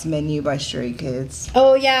God's Menu by Stray Kids.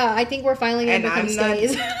 Oh yeah, I think we're finally gonna become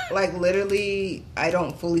stays. Like literally, I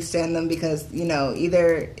don't fully stand them because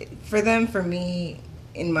either for me,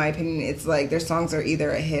 in my opinion, it's like their songs are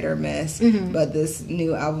either a hit or miss. But this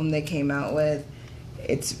new album they came out with,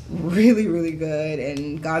 it's really really good,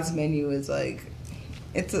 and God's Menu is like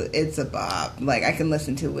it's a bop. Like I can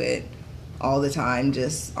listen to it all the time,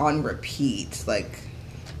 just on repeat. Like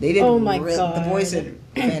they did. Oh my god, the boys did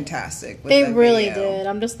fantastic. With they really did.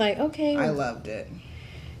 I'm just like, okay, I loved it.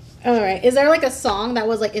 All right, is there like a song that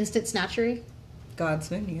was like instant snatchery?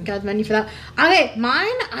 God's Menu for that. Okay, mine.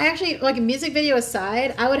 I actually like music video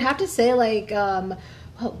aside. I would have to say like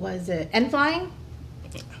what was it? N Flying.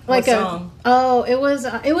 Like what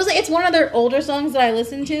song? It's one of their older songs that I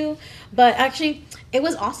listened to, but actually it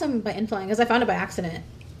was Awesome by Inflying because I found it by accident.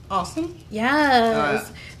 Awesome?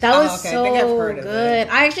 Yes. That was okay. so I think I've heard of good.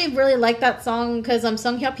 it. I actually really like that song because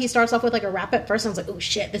Sung Hyup, he starts off with like a rap at first and I was like, oh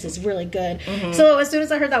shit, this is really good. Mm-hmm. So as soon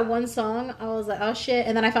as I heard that one song, I was like, oh shit.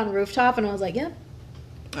 And then I found Rooftop and I was like, yeah.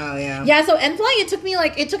 Oh yeah. Yeah, so Enflying, it took me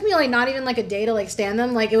like not even like a day to like stan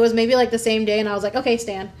them. Like it was maybe like the same day and I was like, okay,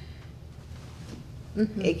 stan.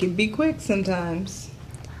 Mm-hmm. It can be quick sometimes.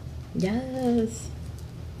 Yes.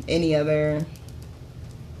 Any other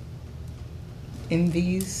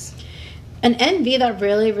MVs? An NV that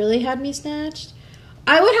really, really had me snatched.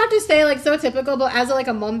 I would have to say, like, so typical, but as like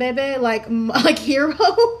a mom bebe, like Hero.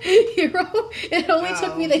 It only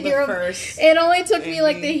took me the Hero. It only took me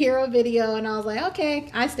like the Hero video, and I was like, okay,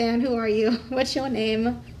 I stand. Who are you? What's your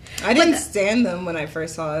name? I didn't stand them when I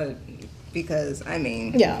first saw it because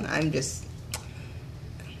I'm just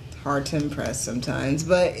hard to impress sometimes,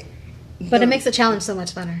 but it makes the challenge so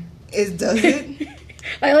much funner. Does it?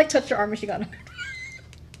 I like touched your arm when she got.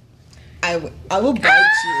 I will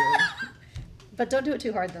bite you. But don't do it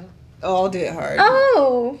too hard, though. Oh, I'll do it hard.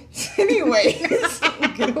 Oh! Anyways,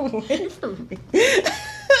 get away from me.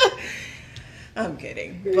 I'm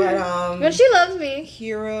kidding. But she loves me.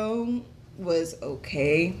 Hero was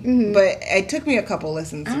okay. Mm-hmm. But it took me a couple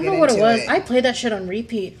listens to get into it. I don't know what it was. I played that shit on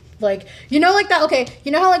repeat. Like, you know like that, okay,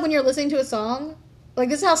 you know how like when you're listening to a song, like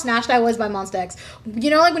this is how snatched I was by Monsta X.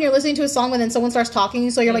 You know like when you're listening to a song and then someone starts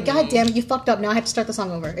talking, so you're like, God damn it, you fucked up, now I have to start the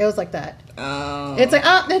song over. It was like that. Oh. It's like,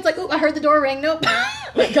 oh, I heard the door ring, nope.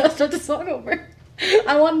 I gotta start the song over.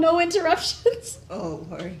 I want no interruptions. Oh,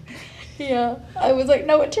 Lord. Yeah, I was like,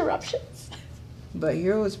 no interruptions. But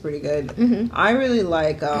Hero was pretty good. Mm-hmm. I really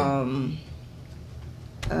like,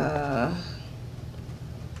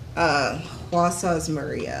 Hwasa's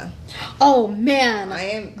Maria. Oh man,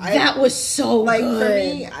 that was so like good. For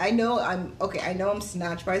me, I know I'm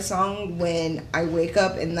snatched by a song when I wake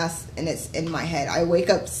up and it's in my head. I wake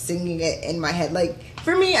up singing it in my head. Like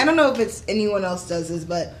for me, I don't know if it's anyone else does this,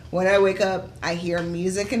 but when I wake up, I hear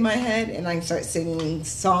music in my head and I start singing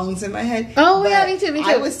songs in my head. Oh yeah, me too.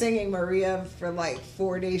 I was singing Maria for like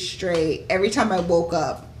 4 days straight. Every time I woke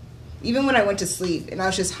up. Even when I went to sleep, and I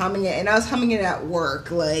was just humming it, and I was humming it at work,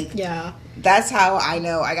 like, yeah, that's how I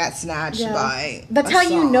know I got snatched by. That's how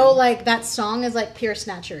you know, like, that song is like pure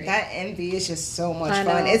snatchery. That NV is just so much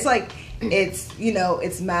fun. It's like, it's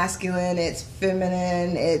it's masculine, it's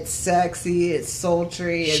feminine, it's sexy, it's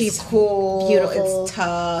sultry, it's cool, beautiful, it's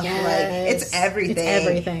tough, like it's everything. It's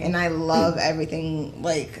everything, and I love everything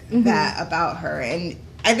like that about her, and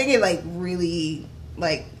I think it like really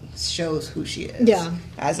like. Shows who she is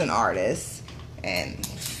as an artist, and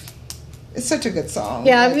it's such a good song.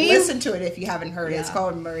 Yeah, like, listen to it if you haven't heard it. It's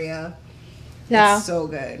called Maria. Yeah, it's so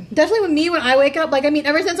good. Definitely with me when I wake up, like I mean,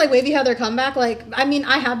 ever since like Wavy had their comeback, like I mean,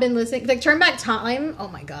 I have been listening like Turn Back Time. Oh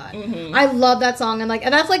my god, I love that song, and like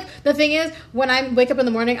and that's like the thing is when I wake up in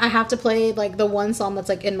the morning, I have to play like the one song that's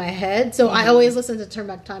like in my head. So I always listen to Turn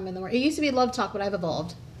Back Time in the morning. It used to be Love Talk, but I've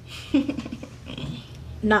evolved.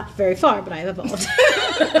 Not very far, but I have evolved.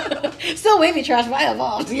 Still wavy trash, but I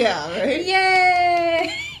evolved. Yeah, right?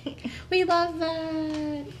 Yay! We love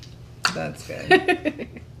that. That's good.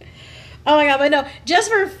 Oh my god, but no,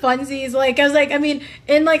 just for funsies, like, I was like, I mean,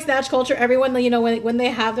 in like snatch culture, everyone, you know, when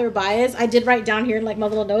they have their bias, I did write down here in like my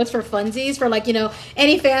little notes for funsies, for like, you know,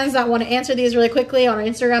 any fans that want to answer these really quickly on our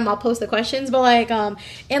Instagram, I'll post the questions, but like,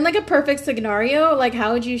 in like a perfect scenario, like,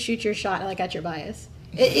 how would you shoot your shot, like, at your bias?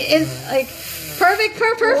 It's like perfect.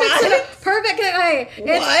 Hey,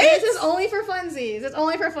 this is only for funsies. It's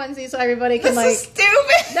only for funsies, so everybody can this like. Is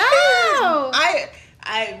stupid. No,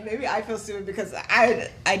 I maybe I feel stupid because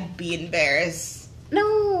I'd be embarrassed.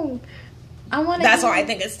 No, I want to. That's why I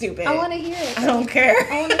think it's stupid. I want to hear it. I don't care.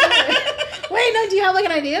 I want to hear it. Wait, no. Do you have like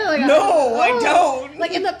an idea? Like, no, I don't.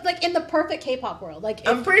 Like in the perfect K-pop world, like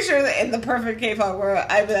I'm pretty sure that in the perfect K-pop world,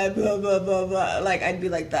 I'd be like blah blah blah blah. Like I'd be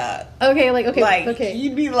like that. Okay, okay.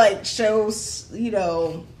 You'd be like shows, you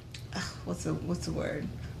know, what's the word?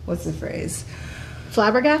 What's the phrase?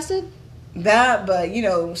 Flabbergasted. That, but you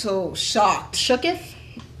know, so shocked. Shooketh.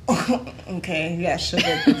 Okay, yeah,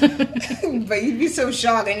 shooketh. But you'd be so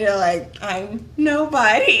shocked, and you're like, I'm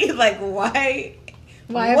nobody. Like, why?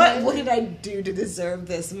 What did I do to deserve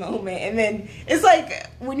this moment? And then it's like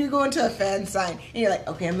when you go into a fan sign and you're like,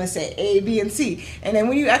 okay, I'm gonna say A, B, and C. And then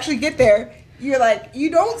when you actually get there, you're like, you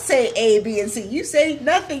don't say A, B, and C. You say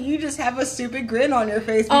nothing. You just have a stupid grin on your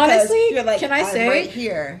face because honestly, you're like, can I say right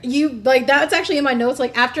here? You like that's actually in my notes.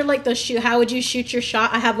 Like after like the shoot, how would you shoot your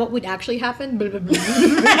shot? I have what would actually happen.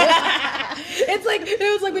 It's It's like it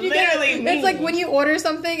was like when you literally get it. It's like when you order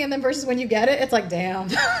something and then versus when you get it, it's like damn.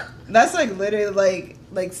 That's like literally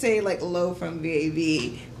like say like Lo from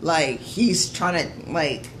VAV, like he's trying to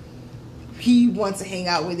like he wants to hang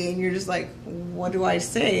out with you and you're just like, what do I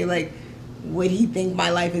say? Like, would he think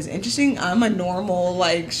my life is interesting? I'm a normal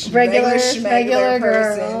like regular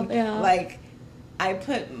person. Girl. Yeah. Like I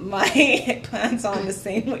put my pants on the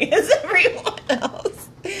same way as everyone else.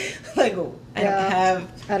 Like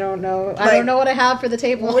I don't know. Like, I don't know what I have for the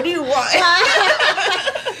table. What do you want?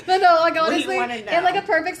 But no, like honestly, in like a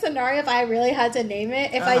perfect scenario, if I really had to name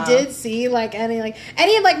it, if I did see like any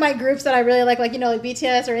of like my groups that I really like you know like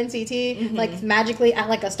BTS or NCT, like magically at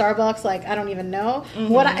like a Starbucks, like I don't even know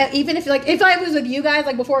what even if I was with you guys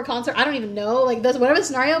like before a concert, I don't even know like there's whatever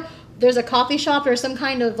scenario. There's a coffee shop or some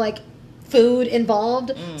kind of like food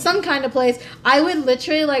involved, some kind of place, I would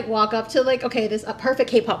literally like walk up to like, okay, this a perfect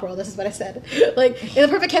K-pop world. This is what I said. Like in a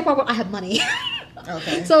perfect K-pop world, I have money.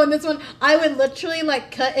 Okay. So in this one, I would literally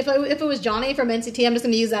like cut if it was Johnny from NCT. I'm just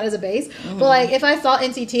going to use that as a base. But like if I saw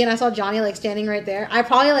NCT and I saw Johnny like standing right there, I'd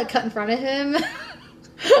probably like cut in front of him.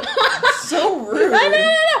 So rude. No.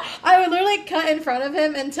 I would literally cut in front of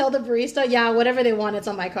him and tell the barista, yeah, whatever they want, it's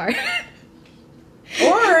on my card.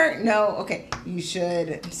 Or no, okay, you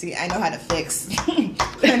should see. I know how to fix.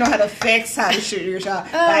 I know how to fix how to shoot your shot.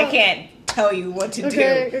 But I can't tell you what to do.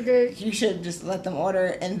 Okay. You should just let them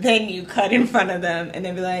order, and then you cut in front of them, and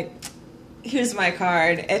then be like, "Here's my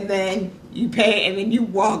card," and then you pay, and then you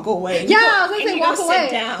walk away. Yeah, I was gonna say walk away.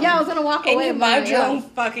 Sit down, yeah, I was gonna walk away. And you mind your own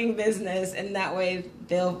fucking business, and that way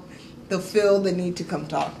they'll feel the need to come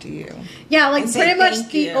talk to you. Yeah, like pretty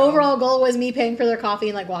much the overall goal was me paying for their coffee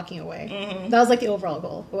and like walking away. That was like the overall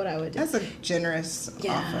goal of what I would do. That's a generous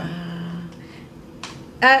offer.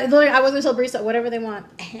 Literally, I was gonna tell barista whatever they want,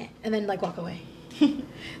 and then like walk away.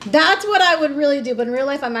 That's what I would really do. But in real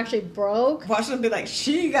life, I'm actually broke. Watch them be like,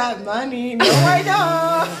 she got money. No, I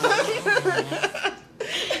don't.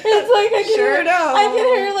 It's like I can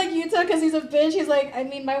hear like Utah because he's a bitch. He's like, I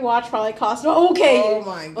mean, my watch probably cost. Okay, oh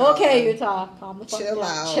my god. Okay, Utah, calm the fuck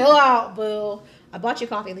down. Chill out, boo. I bought you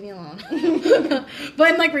coffee. Leave me alone.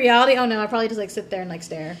 But in like reality, oh no, I probably just like sit there and like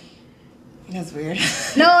stare. That's weird.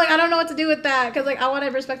 No, like I don't know what to do with that because like I want to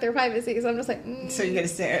respect their privacy. So I'm just like. So you gotta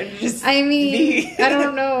stare. Just I mean, I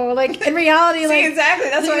don't know. Like in reality, like exactly.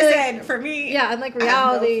 That's what I said. For me, yeah, in like reality,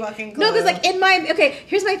 I have no fucking clue. No, because like in my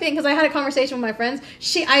here's my thing because I had a conversation with my friends.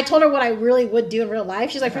 I told her what I really would do in real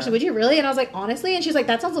life. She's like, "First, would you really?" And I was like, "Honestly," and she's like,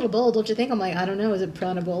 "That sounds a little bold, don't you think?" I'm like, "I don't know. Is it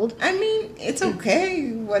kind of bold?" I mean, it's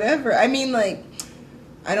okay. Whatever. I mean, like,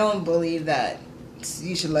 I don't believe that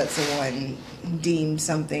you should let someone deem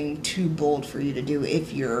something too bold for you to do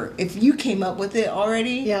if you came up with it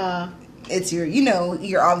already. Yeah. It's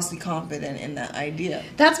you're obviously confident in that idea.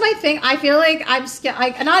 That's my thing. I feel like I'm scared.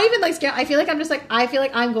 Not even like scared. I feel like I'm just like, I feel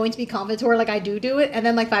like I'm going to be confident to where like I do it. And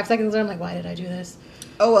then like 5 seconds later, I'm like, why did I do this?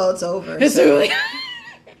 Oh, well, it's over. It's really...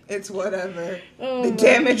 It's whatever. The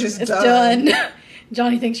damage is done.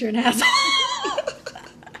 Johnny thinks you're an asshole.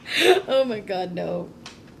 Oh my god, no.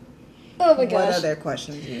 Oh my gosh. What other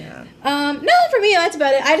questions do you have? No, for me, that's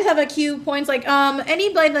about it. I just have a few points. Like,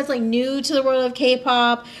 anybody that's like new to the world of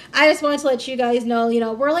K-pop, I just wanted to let you guys know,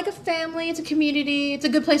 we're like a family. It's a community. It's a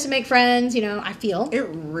good place to make friends. I feel it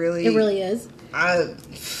really is.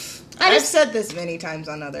 I've said this many times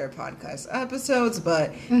on other podcast episodes,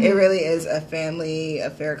 but it really is a family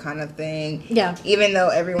affair kind of thing. Yeah. Even though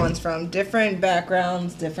everyone's from different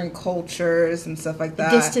backgrounds, different cultures, and stuff like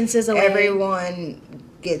that. Distances away. Everyone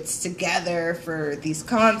gets together for these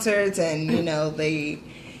concerts, and they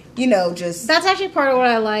just that's actually part of what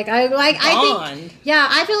I like. I think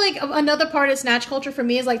I feel like another part of Snatch culture for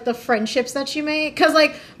me is like the friendships that you make, because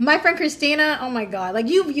like my friend Christina, oh my god, like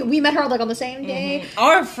we met her like on the same day.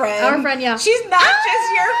 Our friend, yeah, she's not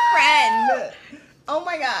just your friend. Oh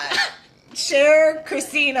my god, share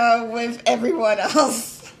Christina with everyone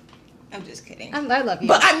else. I'm just kidding. I love you,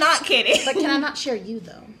 but I'm not kidding. But can I not share you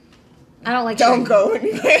though? I don't like. Don't go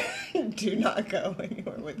anywhere. Do not go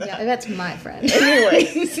anywhere with that. Yeah, that's my friend.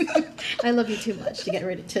 Anyways, I love you too much to get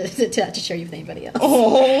ready to share you with anybody else.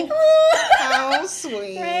 Oh, how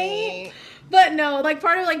sweet! Right? But no, like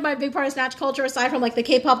part of like my big part of Snatch culture, aside from like the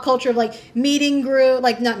K-pop culture of like meeting group,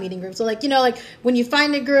 like not meeting groups, so like like when you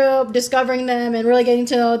find a group, discovering them, and really getting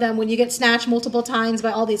to know them. When you get snatched multiple times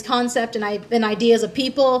by all these concepts and ideas of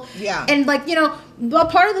people, yeah, and like a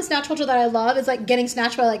part of the Snatch culture that I love is like getting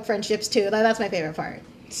snatched by like friendships too. Like, that's my favorite part.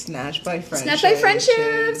 Snatched by friendships. Snatched by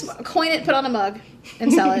friendships. Coin it, put on a mug,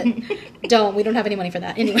 and sell it. We don't have any money for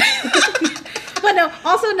that anyway. But But no,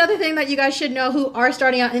 also another thing that you guys should know who are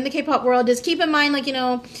starting out in the K-pop world is keep in mind, like, you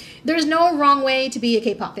know, there's no wrong way to be a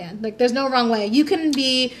K-pop fan. Like, there's no wrong way. You can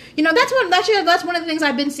be, you know, that's one of the things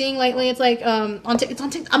I've been seeing lately. It's like, it's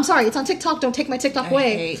on TikTok. Don't take my TikTok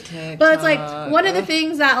away. I hate TikTok. But it's like one of the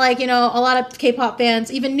things that, like, you know, a lot of K-pop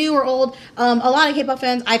fans, even new or old, a lot of K-pop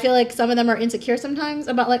fans, I feel like some of them are insecure sometimes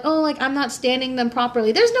about, like, oh, like, I'm not standing them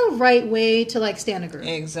properly. There's no right way to, like, stand a group.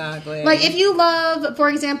 Exactly. Like, if you love, for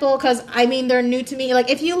example, because, I mean, they're new to me.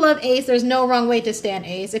 Like, if you love Ace, there's no wrong way to stand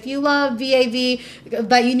Ace. If you love VAV,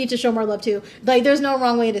 that you need to show more love to. Like, there's no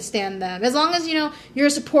wrong way to stand them. As long as, you know, you're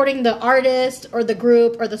supporting the artist or the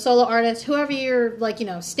group or the solo artist, whoever you're, like, you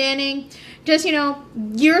know, standing, just, you know,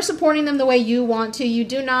 you're supporting them the way you want to. You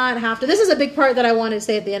do not have to. This is a big part that I want to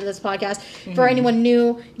say at the end of this podcast. For anyone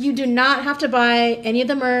new, you do not have to buy any of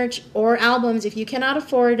the merch or albums if you cannot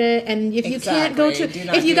afford it. And if you can't go to,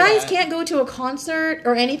 if you guys can't go to a concert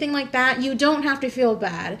or anything like that, you don't have to feel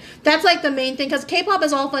bad. That's, like, the main thing. Because K-pop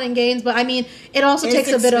is all fun and games, but, I mean, it also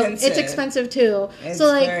takes a bit of, it's expensive too. It's so,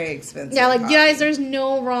 like, very expensive. Yeah, like, you guys, there's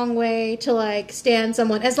no wrong way to, like, stand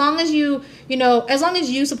someone. As long as you know, as long as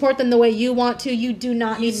you support them the way you want to, you do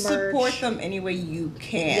not need merch. Support them any way you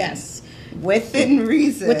can. Yes. Within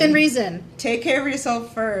reason. Within reason. Take care of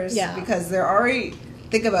yourself first. Yeah. Because they're already,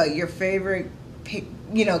 think about your favorite,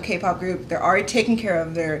 you know, K-pop group. They're already taken care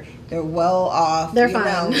of. They're well off. They're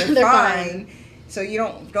fine. They're fine. So you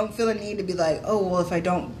don't feel a need to be like, oh, well, if I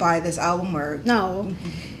don't buy this album or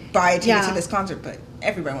buy a ticket to this concert, but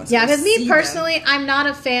everybody wants to see because me personally, them. I'm not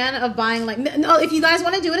a fan of buying, like, no, if you guys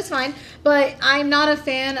want to do it, it's fine, but I'm not a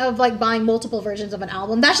fan of, like, buying multiple versions of an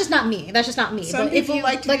album. That's just not me. Some but people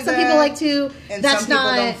like to do some that, people like to, and that's some people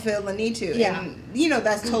not, don't feel the need to. Yeah. And, you know,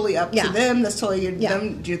 that's totally up to them. That's totally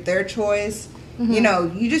their choice. You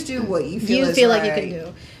know, you just do what you feel is like right. you can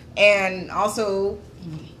do. And also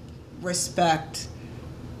respect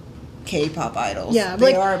K-pop idols. Yeah,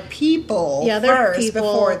 they like, are people they're first people.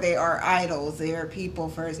 before they are idols. They are people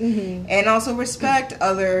first. And also respect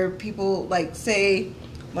other people, like, say,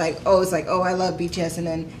 like, oh, it's like, oh, I love BTS, and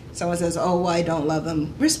then someone says, oh, well, I don't love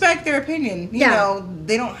them. Respect their opinion. You know,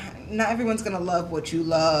 they don't, not everyone's going to love what you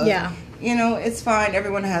love. Yeah. You know, it's fine.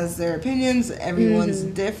 Everyone has their opinions. Everyone's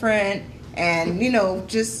different. And, you know,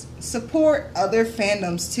 just support other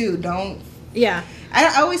fandoms, too. Don't. Yeah.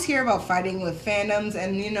 I always hear about fighting with fandoms,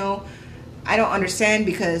 and, you know, I don't understand,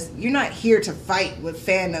 because you're not here to fight with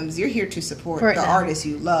fandoms. You're here to support the artists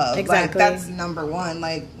you love. Exactly. Like, that's number one.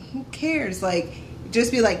 Like, who cares? Like, just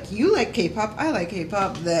be like, you like K-pop, I like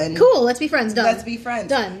K-pop, then... Cool, let's be friends. Done. Let's be friends.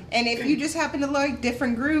 Done. And if you just happen to like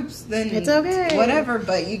different groups, then... It's okay. Whatever,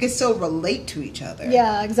 but you can still relate to each other.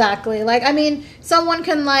 Yeah, exactly. Like, I mean, someone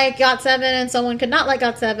can like GOT7 and someone could not like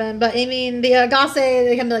GOT7, but, I mean, the GOT7,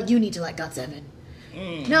 they can be like, you need to like GOT7.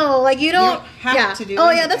 No, like, you don't have to do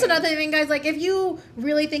anything. Yeah, that's another thing, guys. Like, if you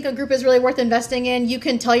really think a group is really worth investing in, you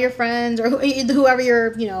can tell your friends or whoever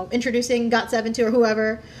you're, you know, introducing GOT7 to, or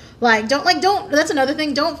whoever. Like, don't, that's another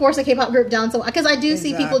thing. Don't force a K-pop group down someone. Because I do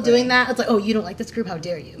see people doing that. It's like, oh, you don't like this group, how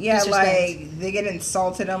dare you? Yeah, like, they get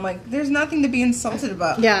insulted. I'm like, there's nothing to be insulted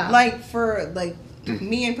about. Yeah. Like, for, like,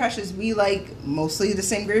 me and Precious, we like mostly the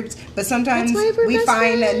same groups, but sometimes we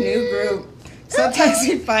find a new group. Sometimes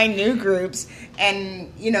we find new groups, and,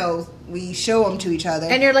 you know, we show them to each other.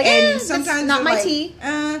 And you're like, and sometimes not my tea.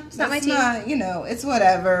 It's not my tea. You know, it's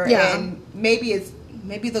whatever. Yeah. And maybe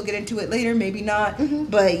they'll get into it later, maybe not.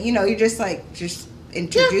 But, you know, you're just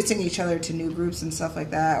introducing each other to new groups and stuff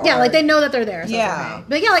like that. Yeah, like, they know that they're there. So okay.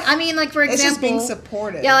 But, yeah, like, I mean, like, for example... It's just being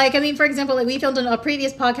supportive. Yeah, like, I mean, for example, like, we filmed in a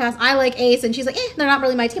previous podcast, I like Ace, and she's like, they're not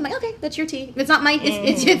really my tea. I'm like, okay, that's your tea. It's not my...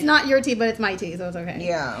 It's not your tea, but it's my tea, so it's okay.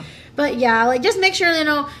 Yeah. But, yeah, like, just make sure, you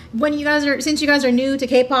know, since you guys are new to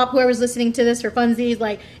K-pop, whoever's listening to this for funsies,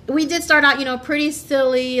 like, we did start out, you know, pretty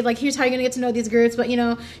silly, like, here's how you're gonna get to know these groups, but, you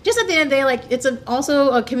know, just at the end of the day, like, it's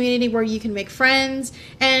also a community where you can make friends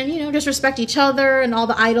and, you know, just respect each other and all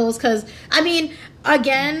the idols, because, I mean,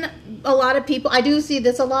 again, a lot of people, I do see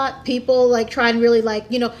this a lot, people, like, try and really, like,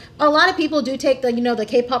 you know, a lot of people do take the, you know, the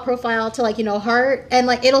K-pop profile to, like, you know, heart, and,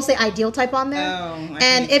 like, it'll say ideal type on there.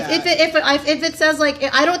 And if it says, like,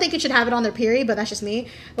 I don't think it should have it on their period, but that's just me.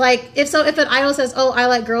 Like, if an idol says, oh, I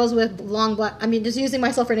like girls with long black, I mean, just using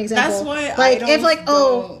myself for an example. That's why like, idols if, like,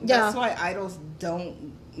 that's why idols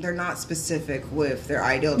don't, they're not specific with their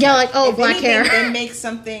ideal type. Yeah, like, oh, if black anything, hair. They make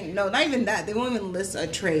something, no, not even that. They won't even list a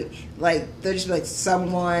trait. Like, they're just like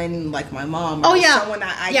someone like my mom. Or someone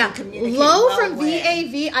that I can communicate Low well from with.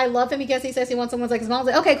 VAV, I love him because he says he wants someone like his mom. I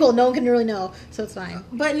was like, okay, cool, no one can really know, so it's fine.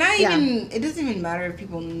 But not even, it doesn't even matter if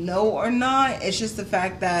people know or not. It's just the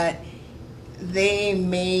fact that they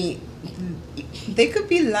may, They could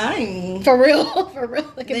be lying. For real, for real.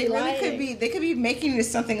 They could They be really lying. could be. They could be making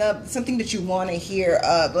this something up, something that you want to hear.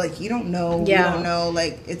 Like you don't know. Yeah. You don't know.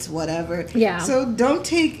 Like it's whatever. Yeah. So don't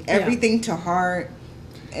take everything to heart.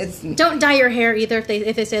 Don't dye your hair either if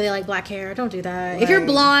they say they like black hair. Don't do that. Right. If you're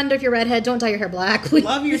blonde or if you're redhead, don't dye your hair black. Please.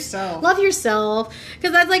 Love yourself. Love yourself.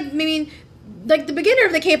 Because that's like, I mean, like the beginner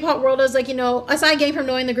of the K-pop world is like, you know, aside getting from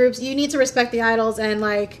knowing the groups, you need to respect the idols, and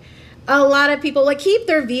like a lot of people like keep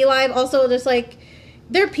their V Live. Also, just like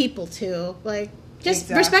they're people too. Like just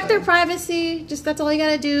respect their privacy. Just that's all you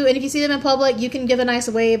gotta do. And if you see them in public, you can give a nice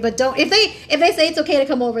wave. But don't if they say it's okay to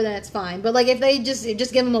come over, then it's fine. But like if they just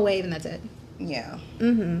give them a wave and that's it. Yeah.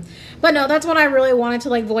 But no, that's what I really wanted to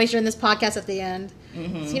like voice during this podcast at the end.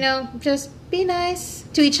 Mm-hmm. So, you know, just be nice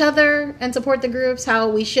to each other and support the groups how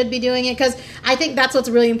we should be doing it, because I think that's what's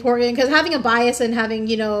really important. Because having a bias and having,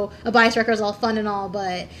 you know, a bias record is all fun and all,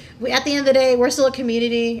 but at the end of the day, we're still a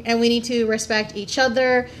community and we need to respect each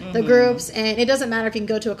other, the groups, and it doesn't matter if you can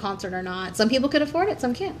go to a concert or not. Some people could afford it,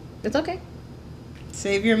 some can't. It's okay.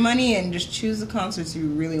 Save your money and just choose the concerts you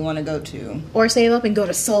really want to go to. Or save up and go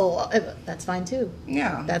to Seoul. That's fine too.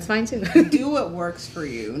 Yeah. That's fine too. Do what works for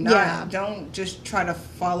you. Don't just try to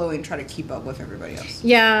follow and try to keep up with everybody else.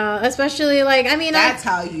 Yeah, especially like, I mean, that's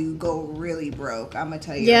how you go really broke. I'm gonna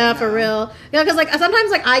tell you. Yeah, right for now. real. Yeah, because like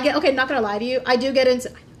sometimes like I get, okay, not gonna lie to you, I do get into,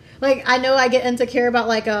 like, I know I get insecure about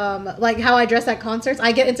like how I dress at concerts.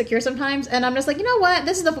 I get insecure sometimes, and I'm just like, you know what?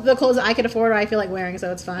 This is the clothes that I can afford or I feel like wearing,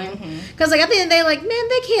 so it's fine. Because like at the end of the day, like, man,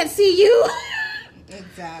 they can't see you.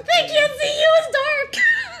 Exactly. They can't see you. It's dark.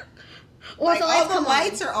 Or Like, all the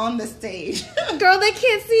lights are on the stage. Girl, they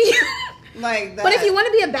can't see you. Like that. But if you want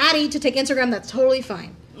to be a baddie to take Instagram, that's totally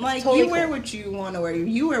fine. Like, totally you wear what you want to wear.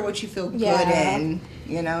 You wear what you feel good in,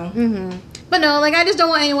 you know? But no, like, I just don't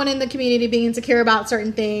want anyone in the community being insecure about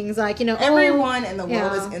certain things. Like, you know, everyone in the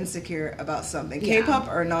world is insecure about something.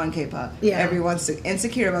 K-pop or non-K-pop. Yeah. Everyone's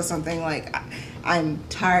insecure about something. Like, I'm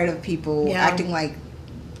tired of people acting like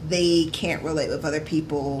they can't relate with other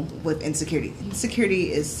people with insecurity.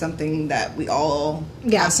 Insecurity is something that we all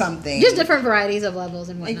have something. Just different varieties of levels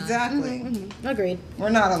and whatnot. Exactly. Agreed. We're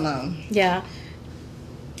not alone. Yeah.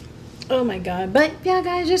 Oh my god. But yeah,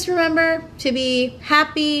 guys, just remember to be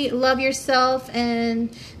happy, love yourself,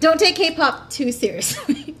 and don't take K-pop too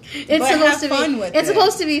seriously. It's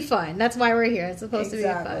supposed to be fun. That's why we're here. It's supposed to be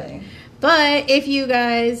fun. But if you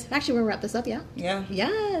guys, actually, we're gonna wrap this up, yeah? Yeah.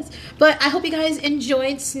 Yes. But I hope you guys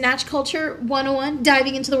enjoyed Snatch Culture 101,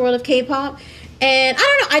 diving into the world of K-pop. And I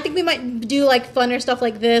don't know, I think we might do like funner stuff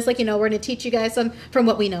like this. Like, you know, we're gonna teach you guys some from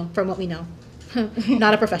what we know.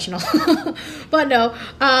 Not a professional. But no,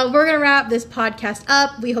 we're gonna wrap this podcast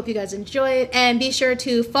up. We hope you guys enjoy it, and be sure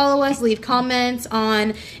to follow us, leave comments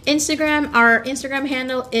on Instagram. Our Instagram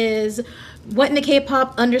handle is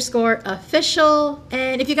whatinthekpop_official,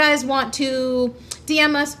 and if you guys want to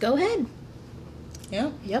DM us, go ahead.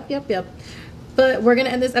 Yep. But we're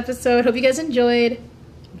gonna end this episode. Hope you guys enjoyed.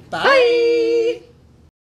 Bye.